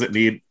Spider-Man doesn't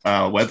need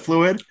web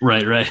fluid.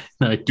 Right.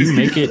 Like, you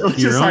make it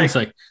your own.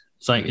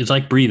 It's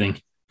like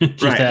breathing. It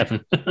just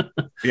happened.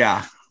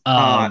 Yeah.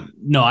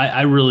 No,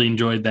 I really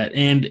enjoyed that.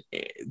 And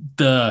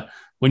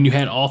when you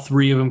had all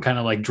 3 of them kind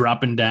of like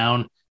dropping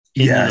down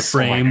into the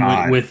frame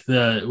with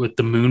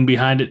the moon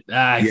behind it,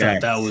 I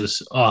thought that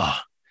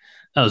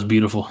was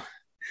beautiful.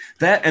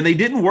 That, and they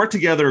didn't work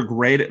together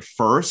great at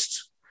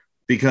first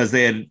because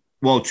they had,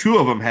 2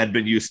 of them had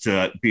been used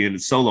to being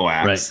solo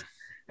acts. Right.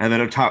 And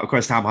then of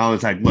course Tom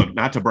Holland's like, "Look,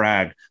 not to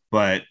brag,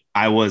 but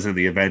I was in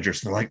the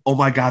Avengers." They're like, "Oh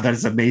my God, that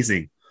is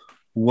amazing.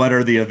 What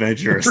are the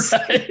Avengers?"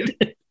 Right.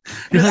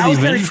 I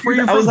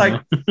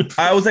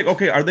was like,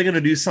 okay, are they going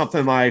to do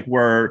something like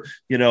where,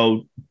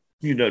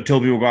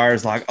 Tobey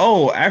Maguire's like,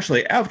 "Oh,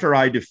 actually, after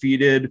I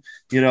defeated,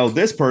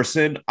 this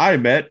person, I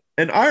met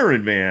an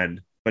Iron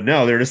Man." But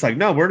no, they're just like,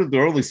 "No, we're the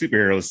only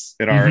superheroes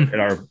in our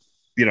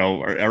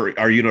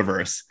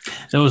universe."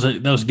 That was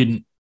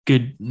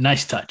good,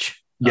 nice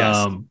touch.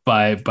 Yes.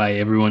 By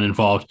everyone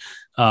involved.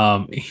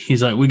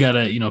 He's like, "We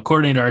gotta,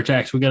 coordinate our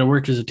attacks. We gotta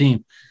work as a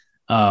team."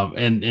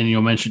 And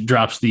mention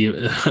drops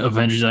the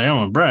Avengers. I don't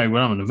want to brag,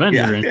 but I'm an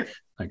Avenger. Yeah. And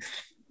like,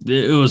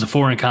 it was a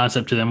foreign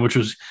concept to them, which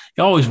was,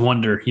 you always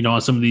wonder,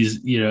 on some of these,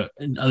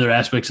 other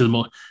aspects of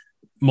the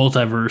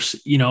multiverse,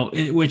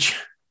 which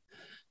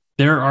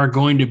there are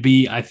going to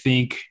be, I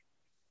think,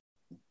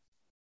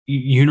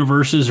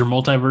 universes or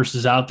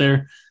multiverses out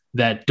there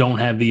that don't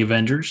have the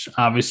Avengers,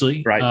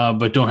 obviously, right?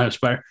 But don't have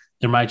Spider.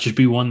 There might just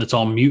be one that's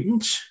all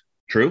mutants.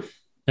 True.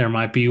 There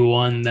might be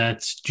one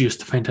that's just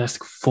the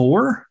Fantastic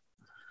Four.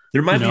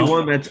 There might be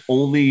one that's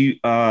only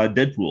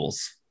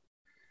Deadpool's.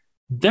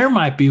 There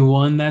might be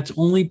one that's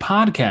only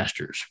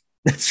podcasters.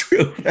 That's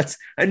true.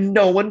 And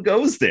no one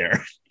goes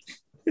there.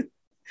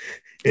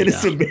 It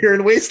is a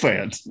barren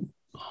wasteland.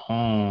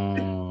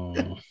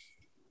 Oh.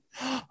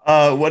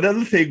 One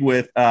other thing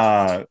with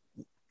the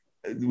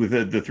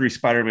 3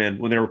 Spider-Man,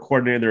 when they were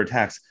coordinating their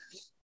attacks,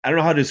 I don't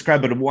know how to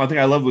describe it. But one thing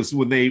I love was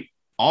when they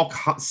all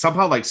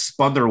somehow like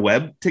spun their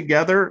web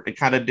together and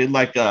kind of did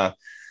like a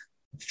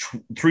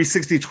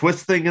 360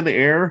 twist thing in the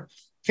air.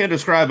 Can't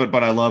describe it,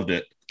 but I loved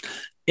it.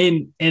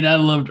 And I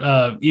loved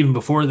even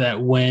before that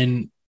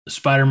when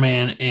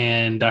Spider-Man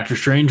and Doctor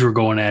Strange were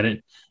going at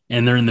it,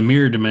 and they're in the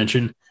mirror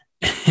dimension,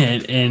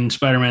 and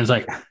Spider-Man's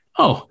like,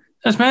 "Oh,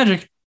 that's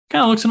magic.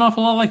 Kind of looks an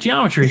awful lot like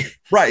geometry."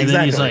 Right. And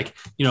then he's like,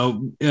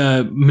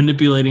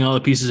 manipulating all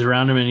the pieces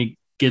around him, and he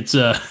gets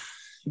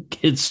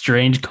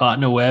Strange caught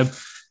in a web.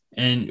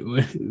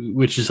 And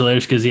which is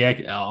hilarious because he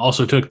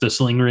also took the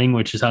sling ring,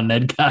 which is how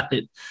Ned got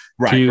it.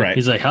 Right.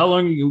 He's like, "How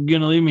long are you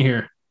going to leave me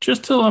here?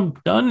 Just till I'm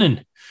done."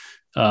 And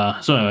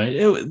so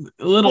anyway,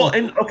 little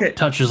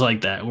touches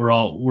like that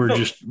were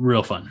just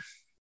real fun.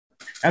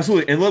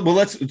 Absolutely. And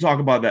let's talk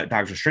about that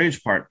Doctor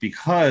Strange part,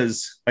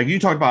 because like you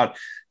talked about,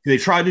 they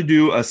tried to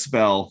do a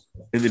spell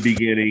in the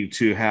beginning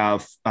to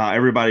have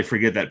everybody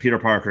forget that Peter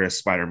Parker is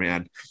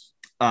Spider-Man.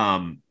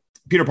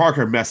 Peter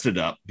Parker messed it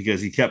up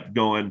because he kept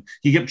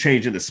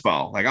changing the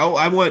spell. Like, "Oh,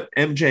 I want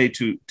MJ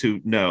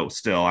to know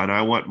still. And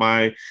I want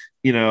my,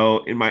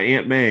 in my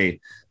Aunt May,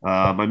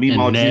 my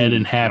Meemaw and Ned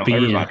and Happy.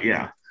 Everybody.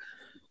 Yeah.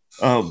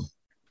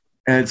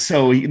 And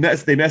so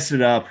they messed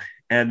it up.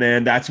 And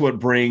then that's what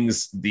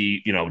brings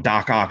the,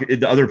 Doc Ock,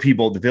 the other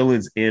people, the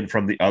villains in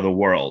from the other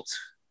worlds,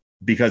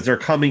 because they're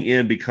coming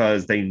in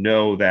because they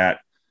know that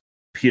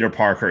Peter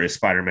Parker is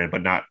Spider-Man,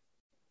 but not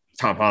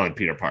Tom Holland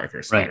Peter Parker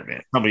is Spider-Man.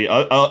 Right. Somebody,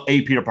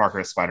 a Peter Parker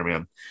is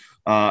Spider-Man.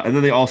 And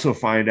then they also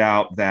find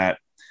out that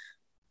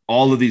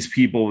all of these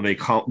people, when they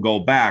go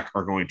back,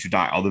 are going to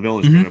die. All the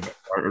villains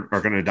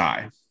are going to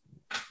die.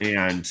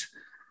 And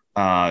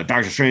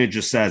Doctor Strange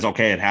just says,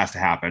 "Okay, it has to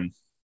happen."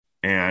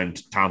 And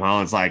Tom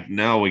Holland's like,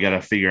 "No, we got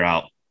to figure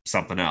out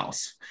something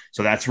else."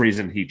 So that's the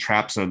reason he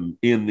traps him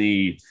in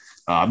the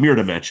mirror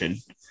dimension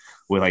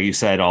with, like you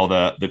said, all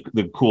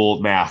the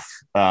cool math,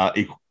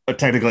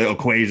 technically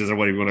equations or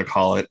whatever you want to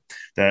call it,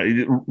 that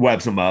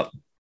webs them up.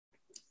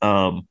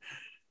 And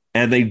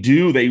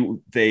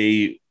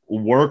they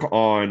work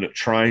on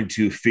trying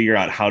to figure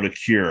out how to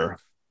cure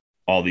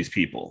all these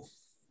people.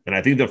 And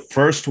I think the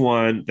first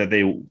one that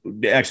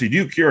they actually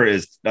do cure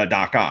is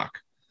Doc Ock.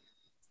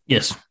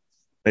 Yes.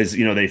 As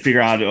they figure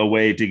out a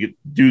way to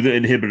do the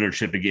inhibitor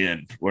chip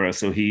again. Whereas,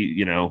 so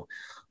he,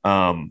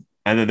 and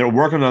then they're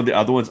working on the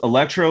other ones.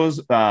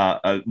 Electro's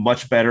a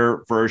much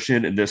better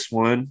version in this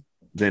one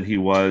than he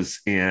was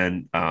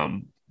in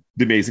The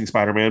Amazing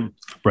Spider-Man.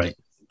 Right.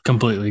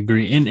 Completely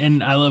agree.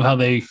 And I love how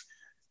they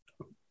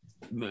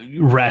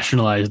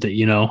rationalized it,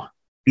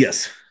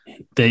 Yes.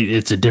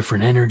 It's a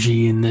different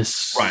energy in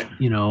this, right?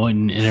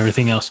 And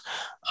everything else.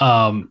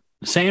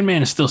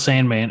 Sandman is still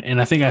Sandman, and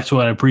I think that's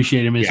what I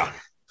appreciate him is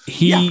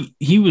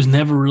he was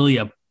never really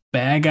a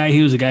bad guy.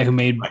 He was a guy who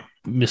made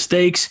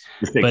mistakes,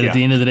 but at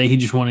the end of the day, he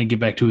just wanted to get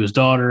back to his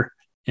daughter,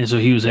 and so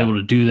he was able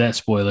to do that.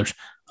 Spoilers,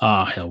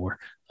 hell,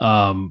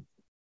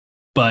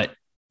 but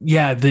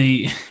yeah,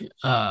 it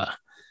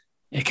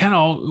kind of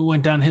all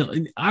went downhill.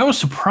 I was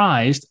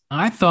surprised.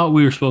 I thought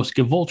we were supposed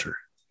to get Vulture,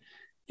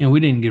 and we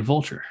didn't get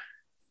Vulture.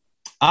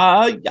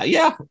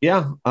 Yeah.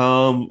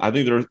 I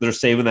think they're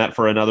saving that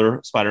for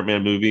another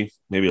Spider-Man movie,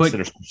 maybe a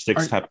Sinister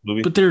Six type of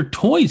movie. But there are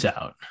toys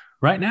out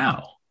right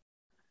now.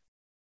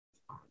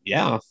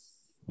 Yeah, I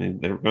mean,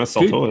 they're going to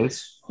sell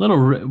toys. Little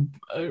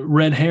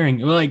red herring,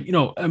 like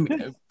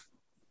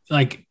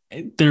like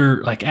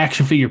they're like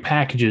action figure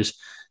packages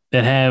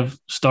that have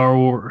Star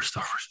Wars.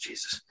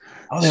 Jesus.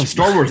 Oh, they have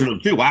Star Wars in them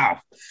too. Wow,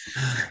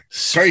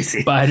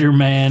 crazy.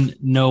 Spider-Man: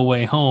 No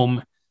Way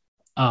Home.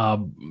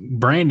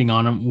 Branding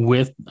on them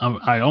with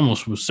I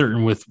almost was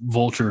certain with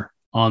Vulture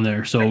on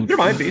there, so there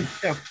might be.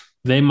 Yeah,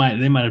 they might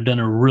have done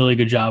a really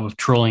good job of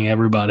trolling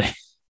everybody.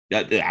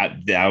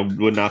 That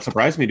would not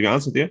surprise me, to be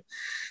honest with you.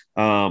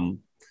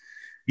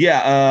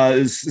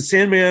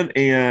 Sandman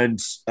and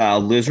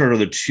Lizard are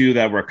the two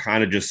that were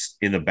kind of just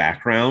in the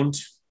background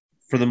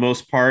for the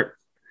most part,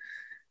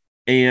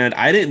 and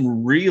I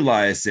didn't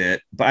realize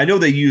it, but I know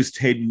they used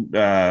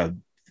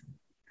Hayden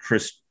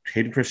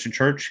Christian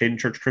Church.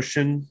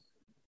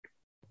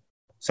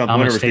 Something,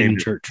 Thomas Hayden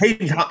Church.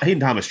 Hayden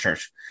Thomas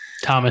Church.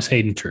 Thomas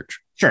Hayden Church.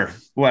 Sure.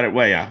 What?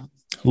 Well, yeah.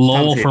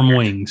 Lowell from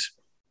Wings.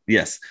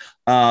 Yes.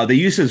 They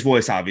use his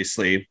voice,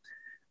 obviously.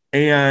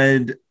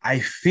 And I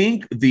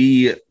think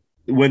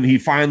when he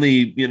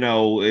finally,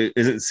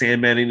 isn't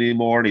Sandman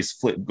anymore and he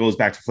goes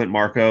back to Flint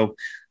Marko,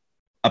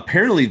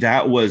 apparently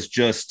that was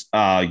just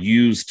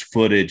used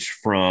footage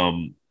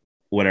from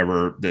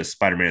whatever the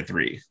Spider-Man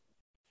 3.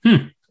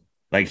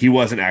 Like he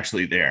wasn't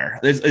actually there.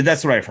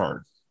 That's what I've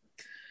heard.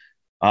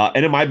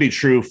 And it might be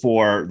true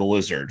for the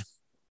Lizard.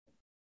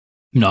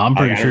 No, I'm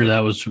pretty sure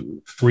that was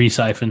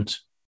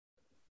re-siphons.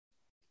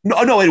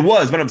 No, it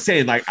was. But I'm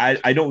saying, like,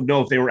 I don't know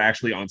if they were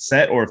actually on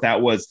set or if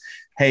that was,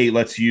 hey,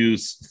 let's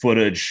use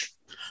footage.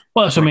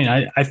 Well, so I mean,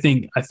 I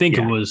think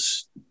it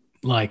was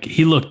like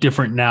he looked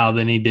different now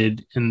than he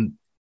did in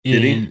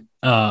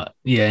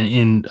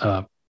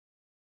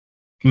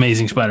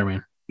Amazing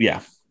Spider-Man.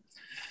 Yeah.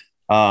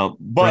 But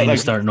like,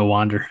 starting to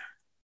wander.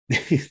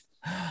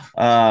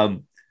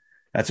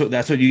 That's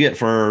what you get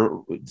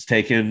for it's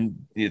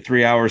taking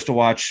 3 hours to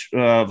watch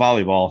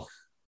volleyball.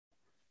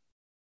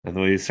 And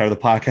then we started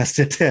the podcast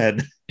at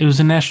 10. It was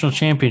a national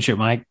championship,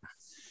 Mike.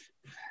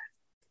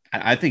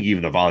 I think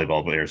even the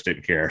volleyball players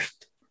didn't care.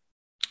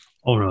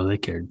 Oh no, they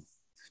cared.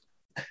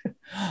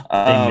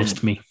 They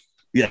missed me.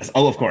 Yes.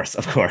 Oh, of course.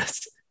 So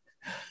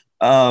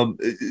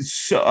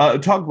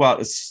talk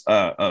about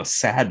a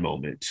sad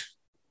moment.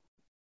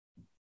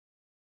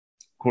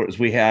 Of course,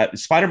 we had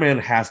Spider-Man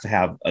has to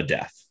have a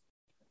death.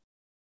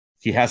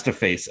 He has to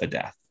face a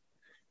death.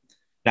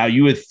 Now,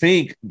 you would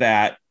think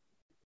that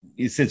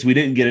since we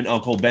didn't get an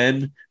Uncle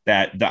Ben,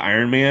 that the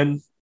Iron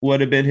Man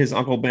would have been his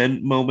Uncle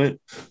Ben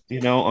moment,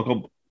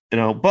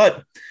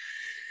 but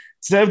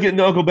instead of getting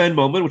the Uncle Ben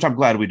moment, which I'm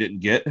glad we didn't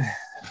get,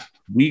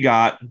 we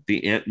got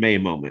the Aunt May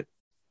moment.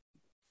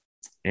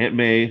 Aunt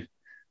May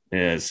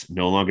is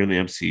no longer in the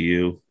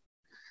MCU.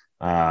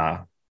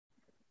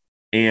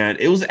 And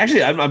it was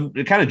actually, I'm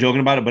kind of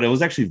joking about it, but it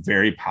was actually a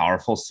very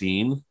powerful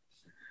scene.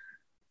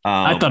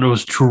 I thought it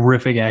was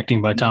terrific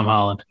acting by Tom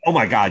Holland. Oh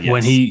my God! Yes.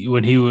 When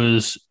he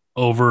was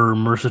over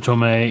Marisa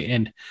Tomei,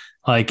 and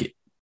like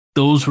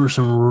those were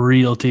some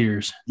real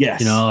tears.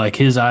 Yes, like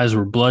his eyes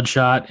were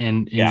bloodshot,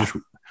 and just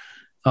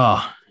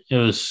it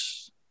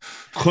was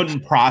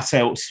couldn't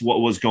process what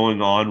was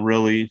going on.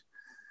 Really,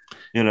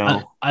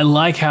 I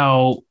like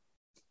how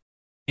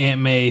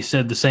Aunt May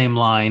said the same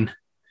line,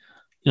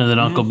 that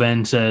Uncle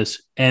Ben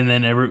says, and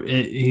then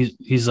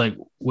he's like,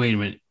 "Wait a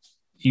minute,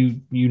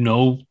 you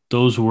know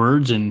those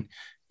words," and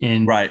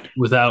right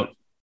without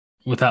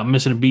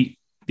missing a beat,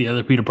 the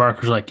other Peter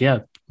Parker's like, "Yeah,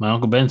 my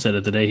Uncle Ben said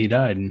it the day he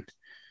died,"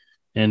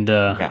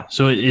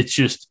 so it's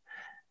just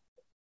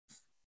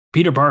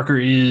Peter Parker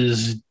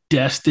is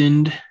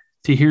destined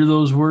to hear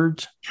those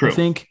words. True. I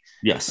think.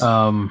 Yes.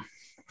 I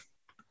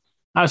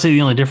would say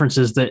the only difference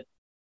is that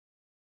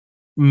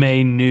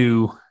May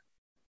knew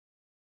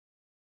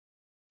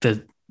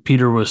that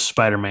Peter was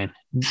Spider-Man.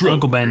 True.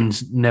 Uncle Ben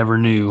never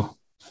knew.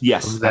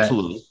 Yes,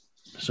 absolutely.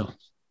 So,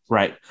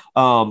 right.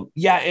 And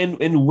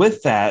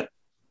with that,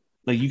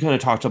 like you kind of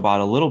talked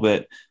about a little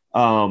bit,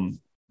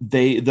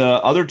 the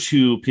other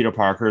two Peter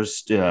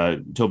Parkers,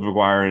 Tobey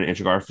Maguire and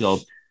Andrew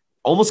Garfield,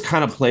 almost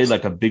kind of played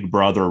like a big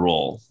brother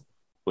role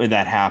when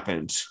that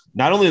happened.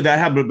 Not only did that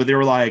happen, but they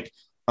were like,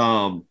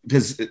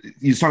 because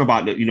he's talking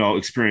about,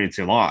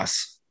 experiencing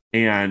loss.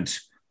 And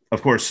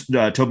of course,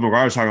 Tobey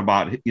Maguire was talking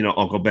about,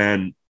 Uncle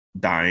Ben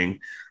dying.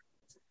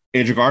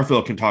 Andrew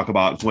Garfield can talk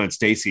about Gwen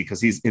Stacy because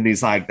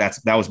he's like,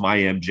 that was my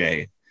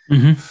MJ,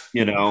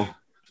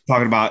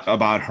 talking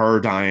about her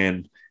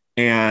dying.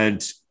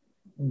 And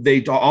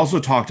they also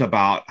talked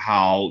about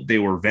how they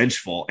were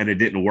vengeful and it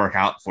didn't work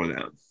out for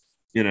them,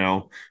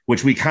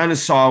 which we kind of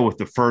saw with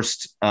the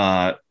first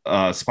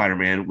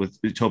Spider-Man with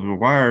Tobey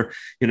Maguire.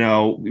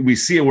 We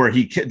see it where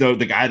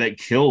the guy that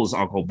kills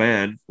Uncle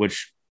Ben,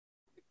 which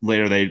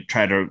later they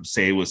tried to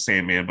say was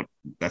Sandman, but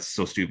that's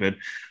so stupid.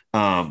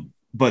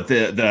 But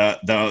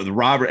the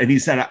robber, and he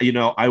said,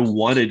 I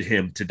wanted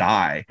him to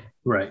die,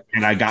 right,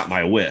 and I got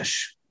my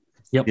wish.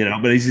 Yep.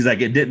 But he's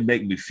like, it didn't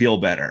make me feel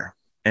better.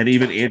 And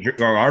even Andrew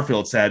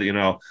Garfield said,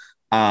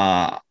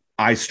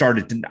 I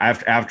started to,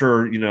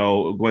 after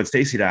Gwen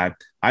Stacy died,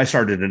 I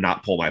started to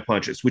not pull my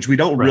punches, which we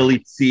don't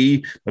really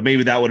see, but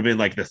maybe that would have been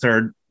like the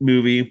third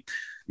movie.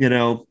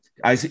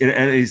 I see,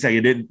 and he's like,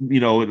 it didn't,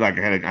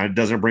 it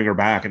doesn't bring her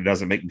back and it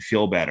doesn't make me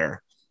feel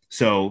better.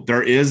 So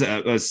there is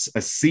a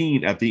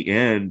scene at the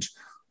end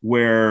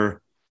where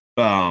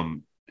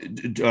Tom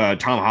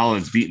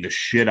Holland's beating the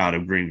shit out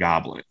of Green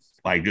Goblin,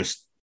 like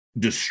just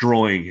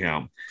destroying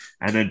him,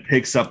 and then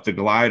picks up the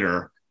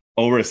glider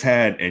over his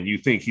head, and you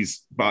think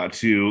he's about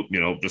to,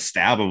 just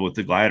stab him with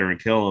the glider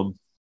and kill him.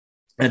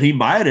 And he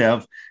might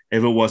have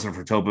if it wasn't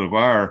for Tobey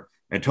Maguire.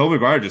 And Tobey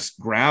Maguire just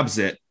grabs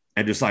it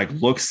and just like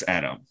looks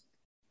at him.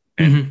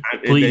 And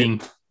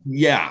bleeding.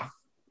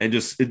 And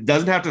just it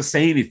doesn't have to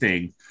say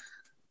anything,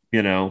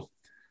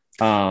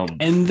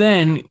 And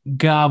then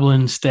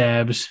Goblin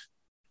stabs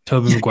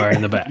Tobey Maguire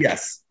in the back.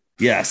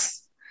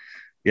 Yes.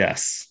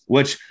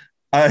 Which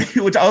I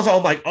was all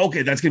like,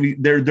 okay, that's gonna be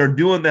they're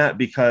doing that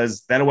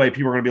because that way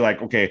people are gonna be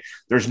like, okay,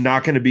 there's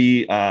not gonna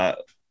be a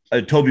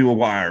Tobey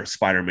Maguire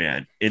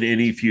Spider-Man in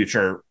any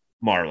future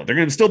Marvel. They're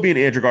gonna still be an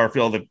Andrew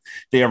Garfield if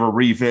they ever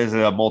revisit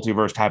a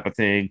multiverse type of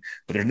thing,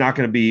 but there's not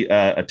gonna be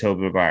a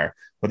Tobey Maguire.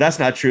 But that's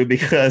not true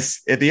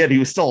because at the end he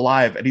was still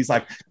alive and he's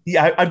like,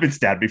 yeah, I've been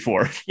stabbed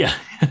before. Yeah.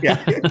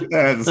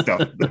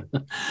 Stuff.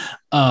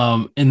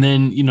 And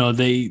then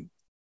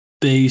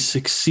they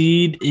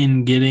succeed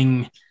in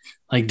getting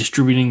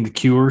distributing the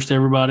cures to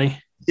everybody.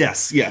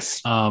 Yes.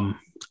 I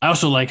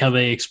also like how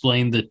they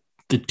explained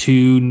the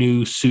two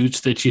new suits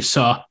that you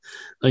saw.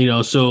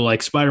 So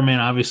like Spider-Man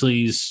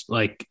obviously is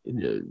like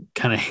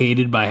kind of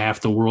hated by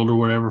half the world or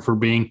whatever for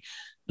being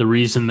the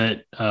reason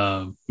that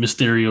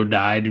Mysterio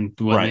died, and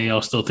when they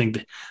all still think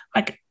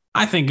that,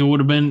 I think it would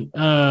have been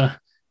a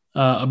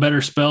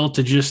better spell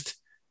to just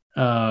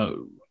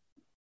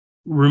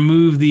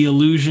remove the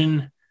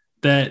illusion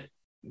that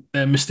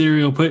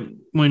Mysterio put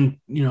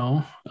when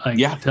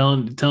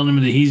telling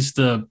him that he's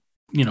the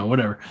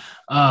whatever.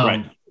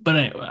 But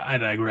I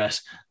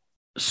digress.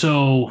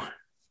 So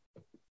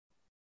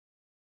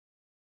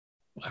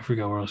I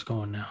forgot where I was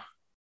going now.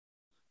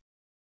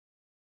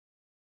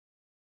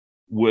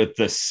 With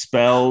the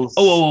spells.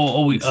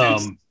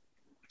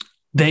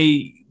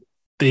 They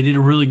did a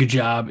really good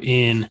job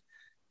in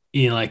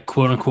like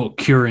quote unquote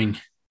curing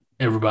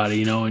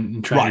everybody,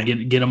 and trying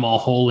to get them all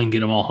whole and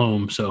get them all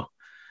home. So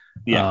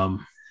and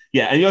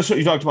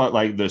you talked about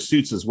like the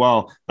suits as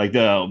well, like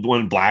the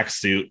one black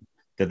suit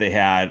that they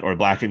had, or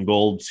black and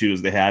gold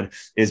suits they had,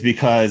 is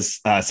because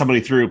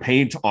somebody threw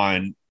paint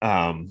on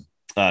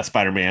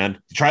Spider-Man.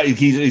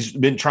 He's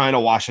been trying to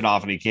wash it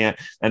off and he can't,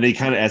 and he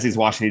kind of, as he's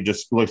washing, he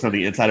just looks on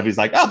the inside of it. He's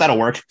like, oh, that'll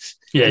work.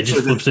 Yeah, it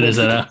just flips it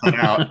inside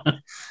out.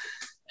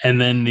 And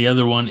then the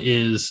other one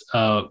is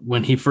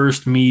when he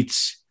first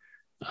meets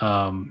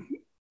Doc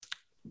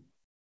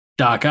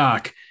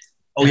Ock.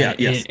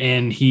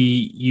 And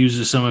he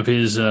uses some of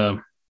his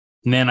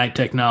nanite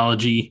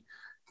technology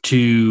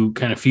to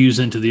kind of fuse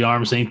into the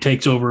arms, and he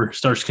takes over,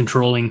 starts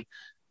controlling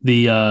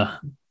the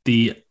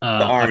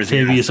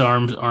Octavius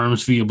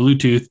arms via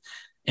Bluetooth.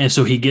 And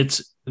so he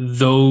gets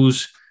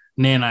those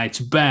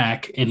nanites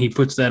back and he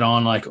puts that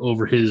on like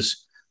over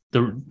his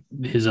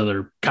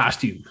other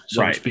costume,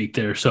 so to speak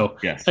there. So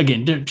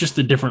again, just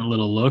a different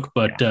little look,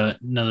 but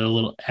another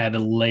little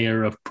added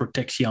layer of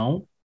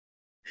protection.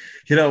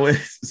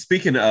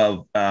 Speaking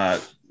of,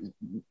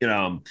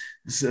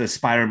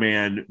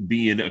 Spider-Man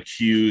being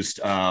accused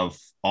of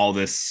all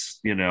this,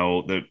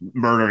 the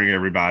murdering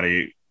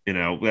everybody, the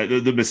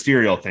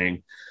Mysterio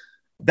thing,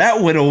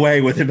 that went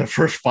away within the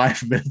first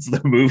 5 minutes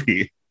of the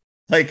movie.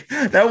 Like,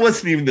 that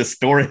wasn't even the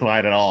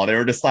storyline at all. They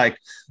were just like,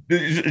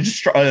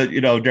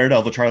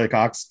 Daredevil, Charlie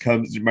Cox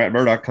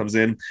Murdoch comes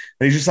in, and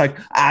he's just like,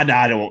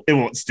 it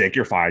won't stick.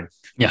 You're fine.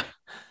 Yeah.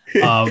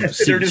 They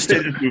just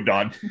moved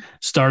on.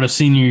 Start of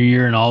senior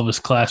year, and all of his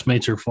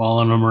classmates are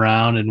following him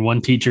around, and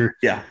one teacher,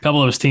 a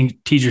couple of his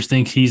teachers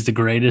think he's the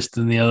greatest,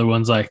 and the other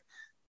one's like,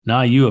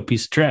 nah, you a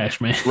piece of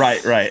trash, man.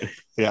 Right.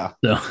 Yeah.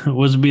 So it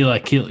wasn't be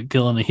like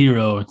killing a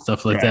hero and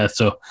stuff like that.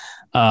 So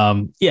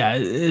Yeah,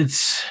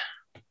 it's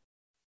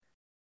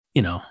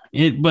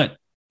but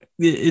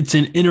it's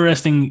an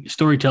interesting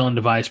storytelling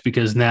device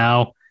because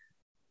now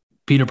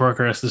Peter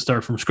Parker has to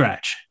start from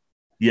scratch.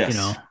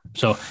 Yes.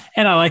 So,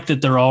 and I like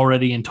that they're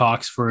already in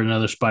talks for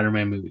another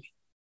Spider-Man movie.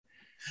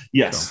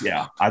 Yes. So.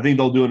 Yeah. I think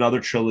they'll do another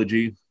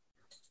trilogy.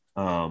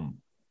 Partnered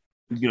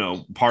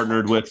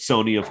with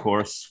Sony, of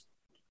course.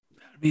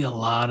 That'd be a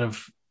lot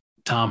of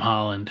Tom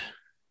Holland.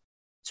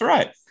 That's all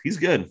right. He's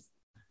good.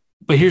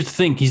 But here's the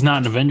thing. He's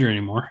not an Avenger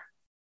anymore.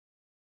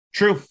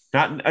 True.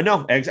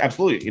 No,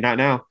 absolutely. Not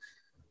now.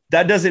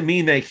 That doesn't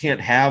mean they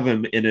can't have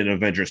him in an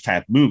Avengers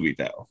type movie,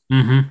 though.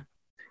 Mm-hmm.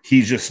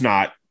 He's just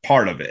not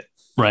part of it.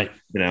 Right.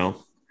 They're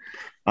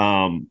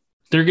going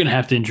to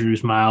have to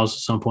introduce Miles at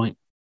some point.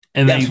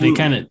 And they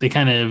kind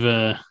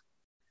of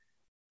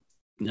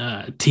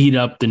teed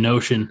up the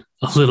notion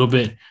a little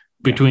bit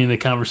between the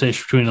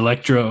conversation between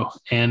Electro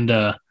and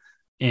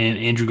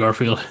Andrew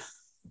Garfield.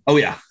 Oh,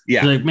 yeah.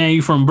 Yeah. Like, man,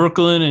 you from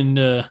Brooklyn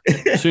and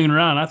swinging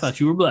around. I thought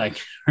you were black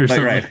or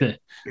something like that.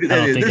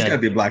 There's got to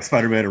be a black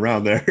Spider-Man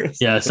around there.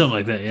 Yeah, something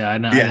like that. Yeah, I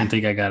didn't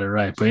think I got it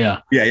right. But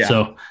yeah. Yeah.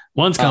 So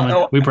one's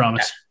coming. We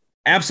promise.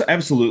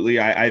 Absolutely.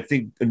 I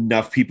think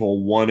enough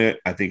people want it.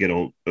 I think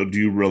it'll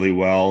do really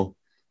well.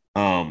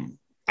 I'm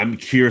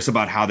curious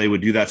about how they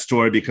would do that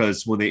story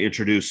because when they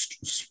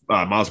introduced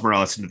Miles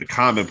Morales into the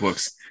comic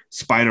books,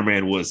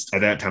 Spider-Man was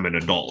at that time an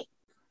adult.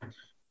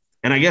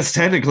 And I guess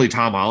technically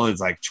Tom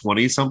Holland's like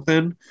 20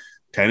 something.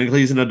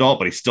 Technically he's an adult,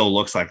 but he still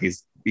looks like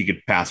he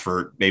could pass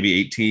for maybe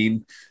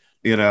 18,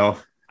 I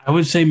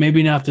would say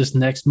maybe not this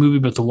next movie,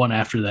 but the one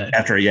after that.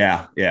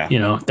 Yeah.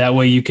 That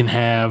way you can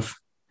have,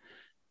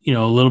 a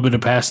little bit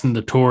of passing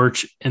the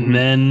torch and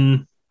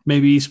then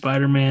maybe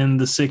Spider-Man,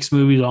 the 6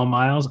 movies, all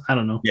Miles. I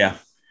don't know. Yeah.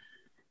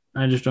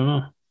 I just don't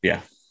know.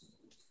 Yeah.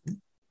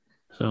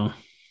 So,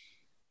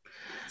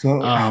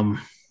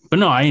 but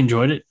no, I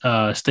enjoyed it.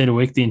 Stayed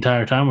awake the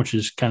entire time, which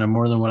is kind of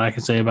more than what I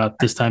can say about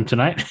this time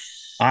tonight.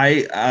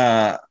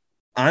 I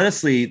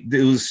honestly,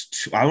 it was,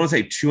 I want to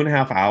say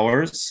 2.5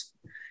 hours.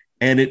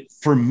 And it,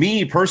 for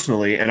me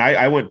personally, and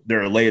I went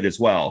there late as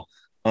well.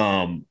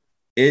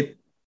 It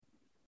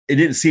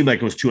didn't seem like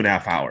it was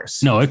 2.5 hours.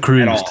 No, it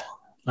cruised. At all.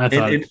 I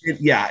thought,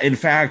 in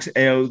fact,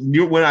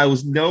 when I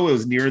was it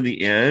was near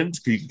the end,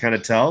 you can kind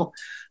of tell.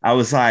 I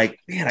was like,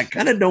 man, I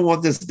kind of don't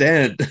want this to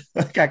end.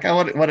 Like, I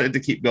kind of wanted it to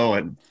keep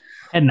going.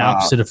 Had an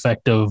opposite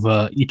effect of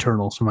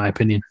Eternals, in my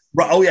opinion.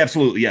 Right? Oh, yeah,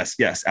 absolutely. Yes,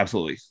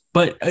 absolutely.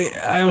 But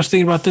I was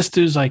thinking about this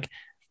too. Is like,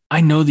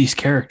 I know these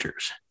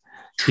characters.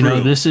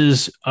 True. This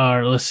is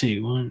our, let's see,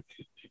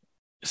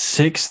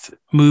 6th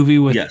movie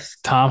with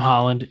Tom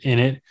Holland in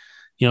it.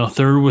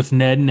 3rd with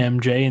Ned and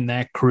MJ and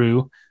that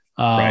crew.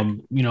 Right.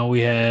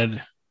 We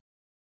had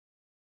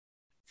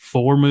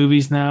 4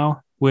 movies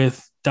now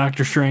with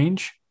Doctor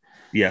Strange.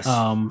 Yes.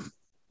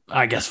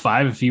 I guess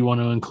 5 if you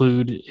want to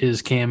include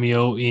his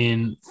cameo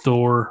in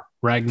Thor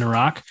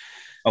Ragnarok.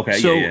 Okay.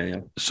 So, yeah.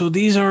 So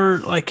these are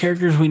like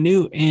characters we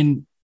knew,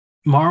 and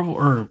Marvel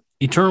or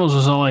Eternals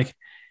was all like,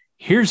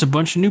 here's a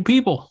bunch of new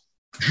people.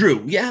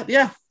 True.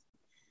 Yeah.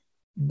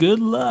 Good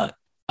luck.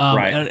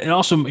 Right. It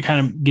also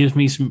kind of gives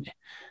me some.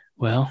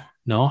 Well,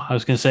 no, I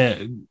was going to say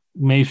it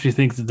makes me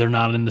think that they're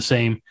not in the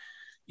same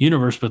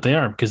universe, but they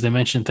are because they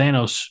mentioned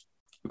Thanos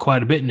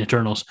quite a bit in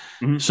Eternals.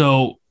 Mm-hmm.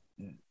 So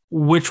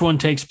which one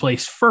takes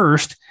place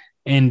first?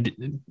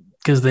 And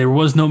because there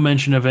was no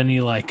mention of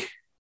any like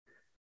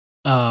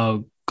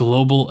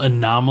global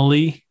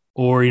anomaly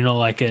or,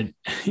 like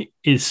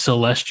is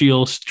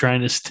Celestials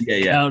trying to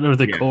stick out of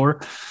the core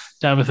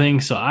type of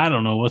thing. So I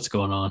don't know what's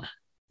going on.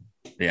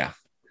 Yeah.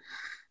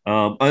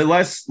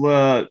 Last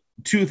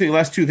two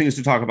things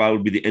to talk about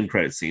would be the end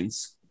credit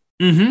scenes.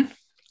 Mm-hmm.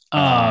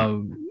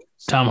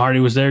 Tom Hardy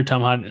was there.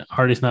 Tom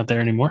Hardy's not there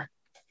anymore.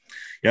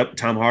 Yep.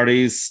 Tom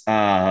Hardy is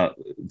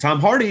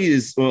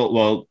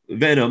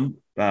Venom.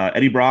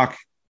 Eddie Brock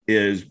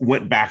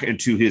went back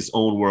into his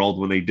own world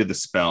when they did the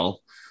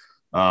spell,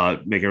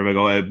 make everybody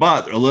go away.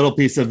 But a little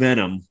piece of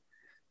Venom,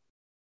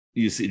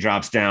 you see,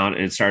 drops down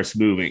and starts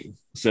moving.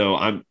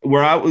 So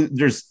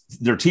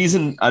they're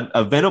teasing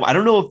a Venom. I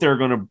don't know if they're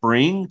going to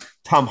bring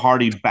Tom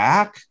Hardy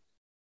back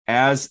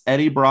as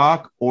Eddie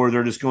Brock or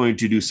they're just going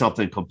to do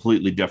something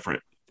completely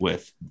different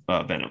with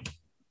Venom.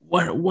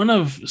 One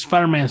of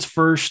Spider-Man's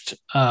first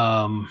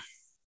times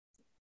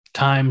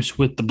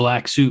with the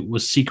black suit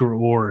was Secret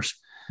Wars.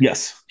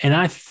 Yes. And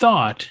I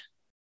thought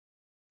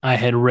I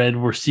had read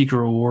where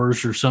Secret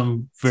Wars or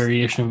some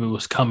variation of it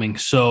was coming.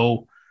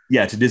 So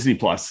yeah, to Disney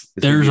Plus.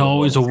 There's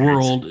always a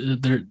world.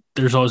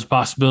 There's always a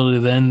possibility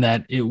then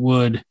that it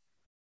would,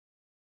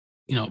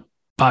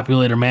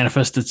 populate or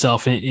manifest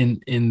itself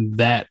in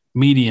that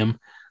medium.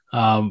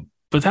 But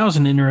that was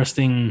an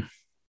interesting.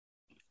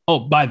 Oh,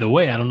 by the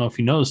way, I don't know if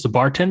you noticed the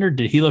bartender.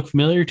 Did he look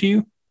familiar to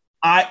you?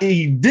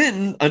 He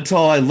didn't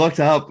until I looked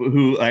up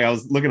I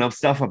was looking up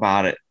stuff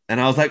about it,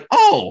 and I was like,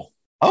 oh,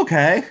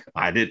 okay.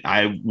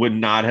 I would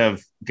not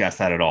have guessed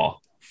that at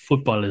all.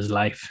 Football is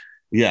life.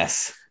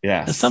 Yes.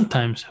 And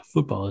sometimes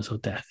football is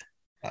death.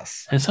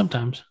 Yes. And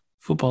sometimes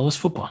football is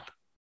football.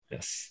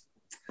 Yes.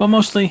 But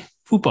mostly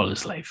Football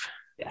is life.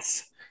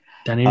 Yes.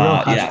 Danny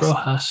Rojas, yes.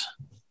 Rojas.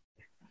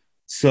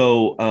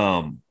 So,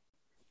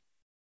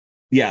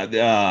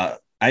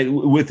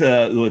 with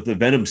the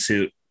Venom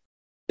suit,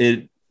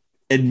 it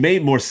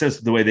made more sense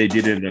the way they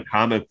did it in the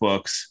comic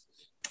books,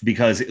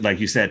 because, like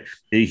you said,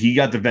 he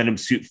got the Venom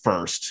suit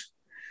first,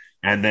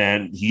 and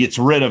then he gets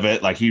rid of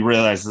it. Like, he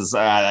realizes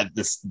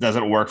this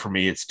doesn't work for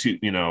me. It's too,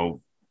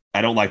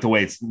 I don't like the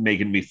way it's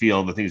making me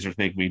feel, the things it's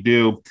making me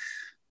do.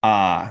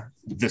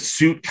 The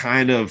suit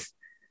kind of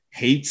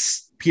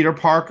hates Peter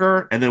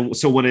Parker, and then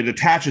so when it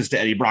attaches to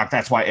Eddie Brock,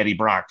 that's why Eddie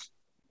Brock.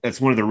 That's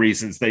one of the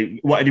reasons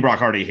Eddie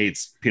Brock already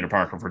hates Peter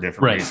Parker for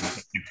different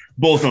reasons.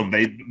 Both of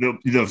them,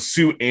 the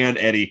suit and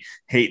Eddie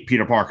hate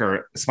Peter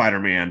Parker,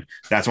 Spider-Man.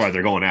 That's why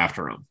they're going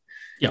after him.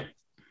 Yeah.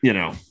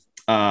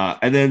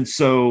 And then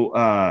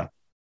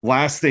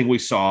last thing we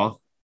saw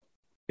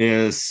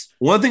is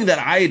one thing that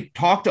I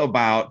talked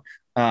about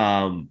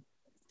in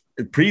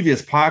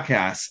previous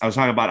podcasts. I was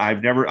talking about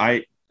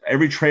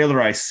every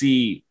trailer I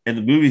see in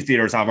the movie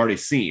theaters, I've already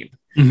seen.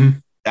 Mm-hmm.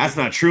 That's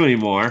not true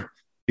anymore,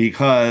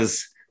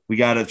 because we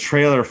got a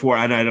trailer for,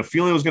 and I had a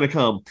feeling it was going to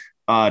come,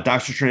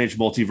 Doctor Strange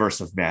Multiverse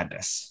of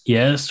Madness.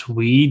 Yes,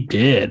 we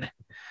did.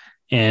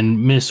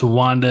 And Miss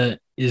Wanda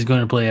is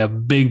going to play a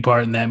big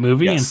part in that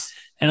movie. Yes.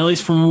 And at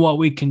least from what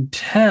we can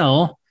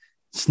tell,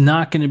 it's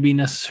not going to be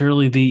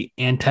necessarily the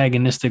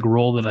antagonistic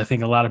role that I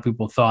think a lot of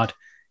people thought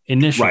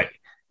initially. Right.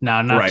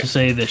 Now, not to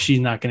say that she's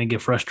not going to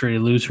get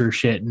frustrated, lose her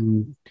shit,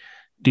 and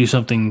do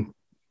something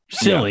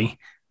silly,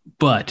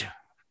 but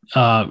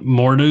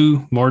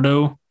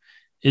Mordo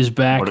is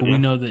back. We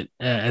know that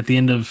at the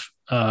end of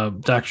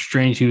Doctor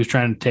Strange, he was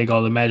trying to take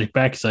all the magic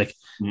back. It's like,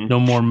 no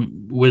more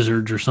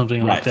wizards or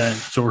something like that,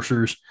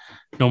 sorcerers,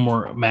 no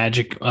more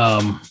magic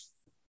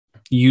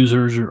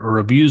users or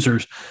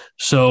abusers.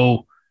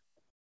 So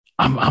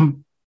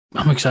I'm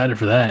excited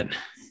for that.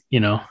 We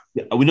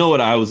know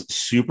what I was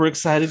super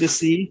excited to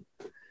see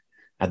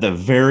at the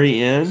very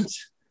end,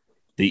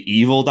 the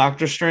evil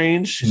Doctor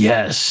Strange.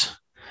 Yes.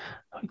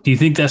 Do you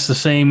think that's the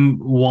same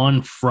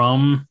one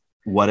from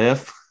What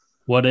If?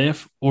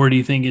 Or do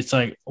you think it's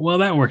like, well,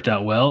 that worked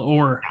out well?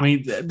 Or, I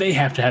mean, they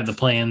have to have the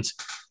plans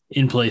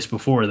in place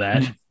before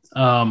that.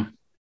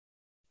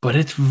 But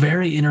it's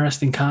very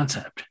interesting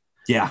concept.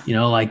 Yeah.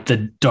 Like the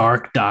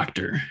Dark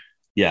Doctor.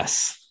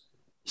 Yes.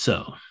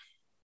 So.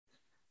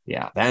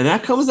 Yeah. And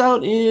that comes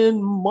out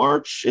in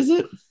March, is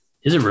it?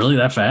 Is it really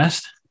that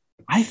fast?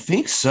 I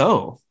think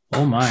so.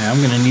 Oh, my. I'm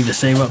going to need to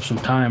save up some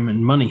time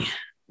and money.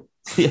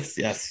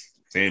 Yes.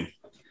 Same.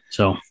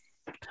 So.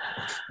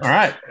 All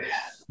right.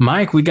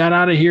 Mike, we got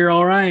out of here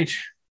all right.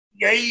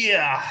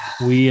 Yeah.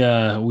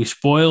 We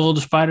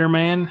spoiled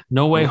Spider-Man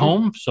No Way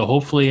Home, so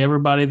hopefully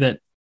everybody that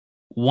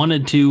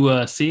wanted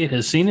to see it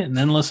has seen it and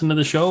then listen to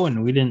the show,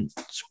 and we didn't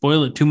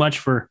spoil it too much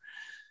for,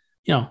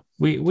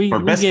 we our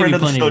best friend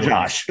of the show,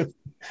 Josh.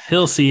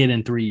 He'll see it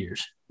in 3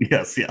 years.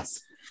 Yes.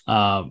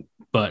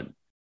 But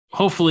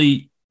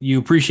hopefully you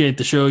appreciate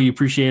the show. You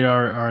appreciate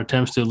our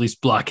attempts to at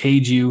least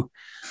blockade you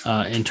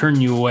and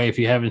turn you away if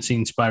you haven't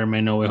seen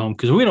Spider-Man No Way Home,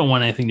 because we don't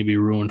want anything to be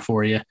ruined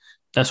for you.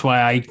 That's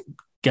why I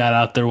got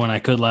out there when I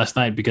could last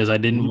night, because I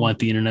didn't want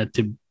the internet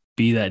to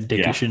be that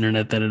dickish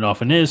internet that it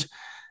often is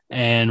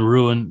and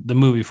ruin the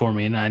movie for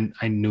me. And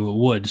I knew it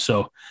would.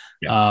 So,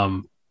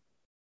 so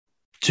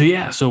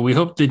we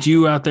hope that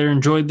you out there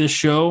enjoyed this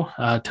show.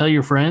 Tell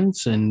your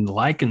friends and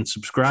like and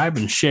subscribe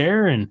and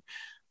share and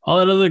all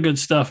that other good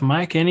stuff.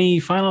 Mike, any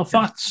final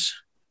thoughts?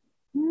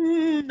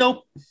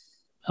 Nope.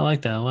 I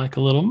like that. I like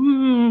a little,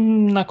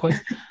 not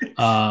quite.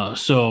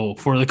 So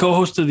for the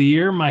co-host of the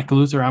year, Mike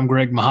Luther, I'm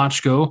Greg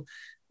Mahochko.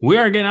 We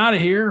are getting out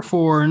of here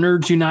for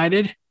Nerds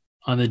United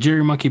on the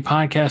Jittery Monkey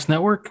Podcast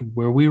Network,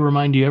 where we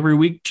remind you every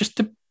week just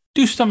to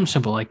do something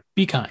simple, like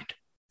be kind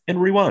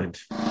and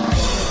rewind.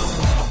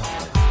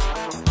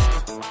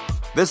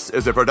 This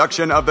is a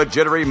production of the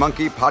Jittery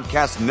Monkey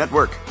Podcast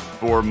Network.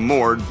 For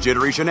more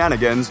jittery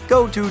shenanigans,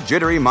 go to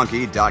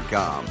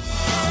jitterymonkey.com.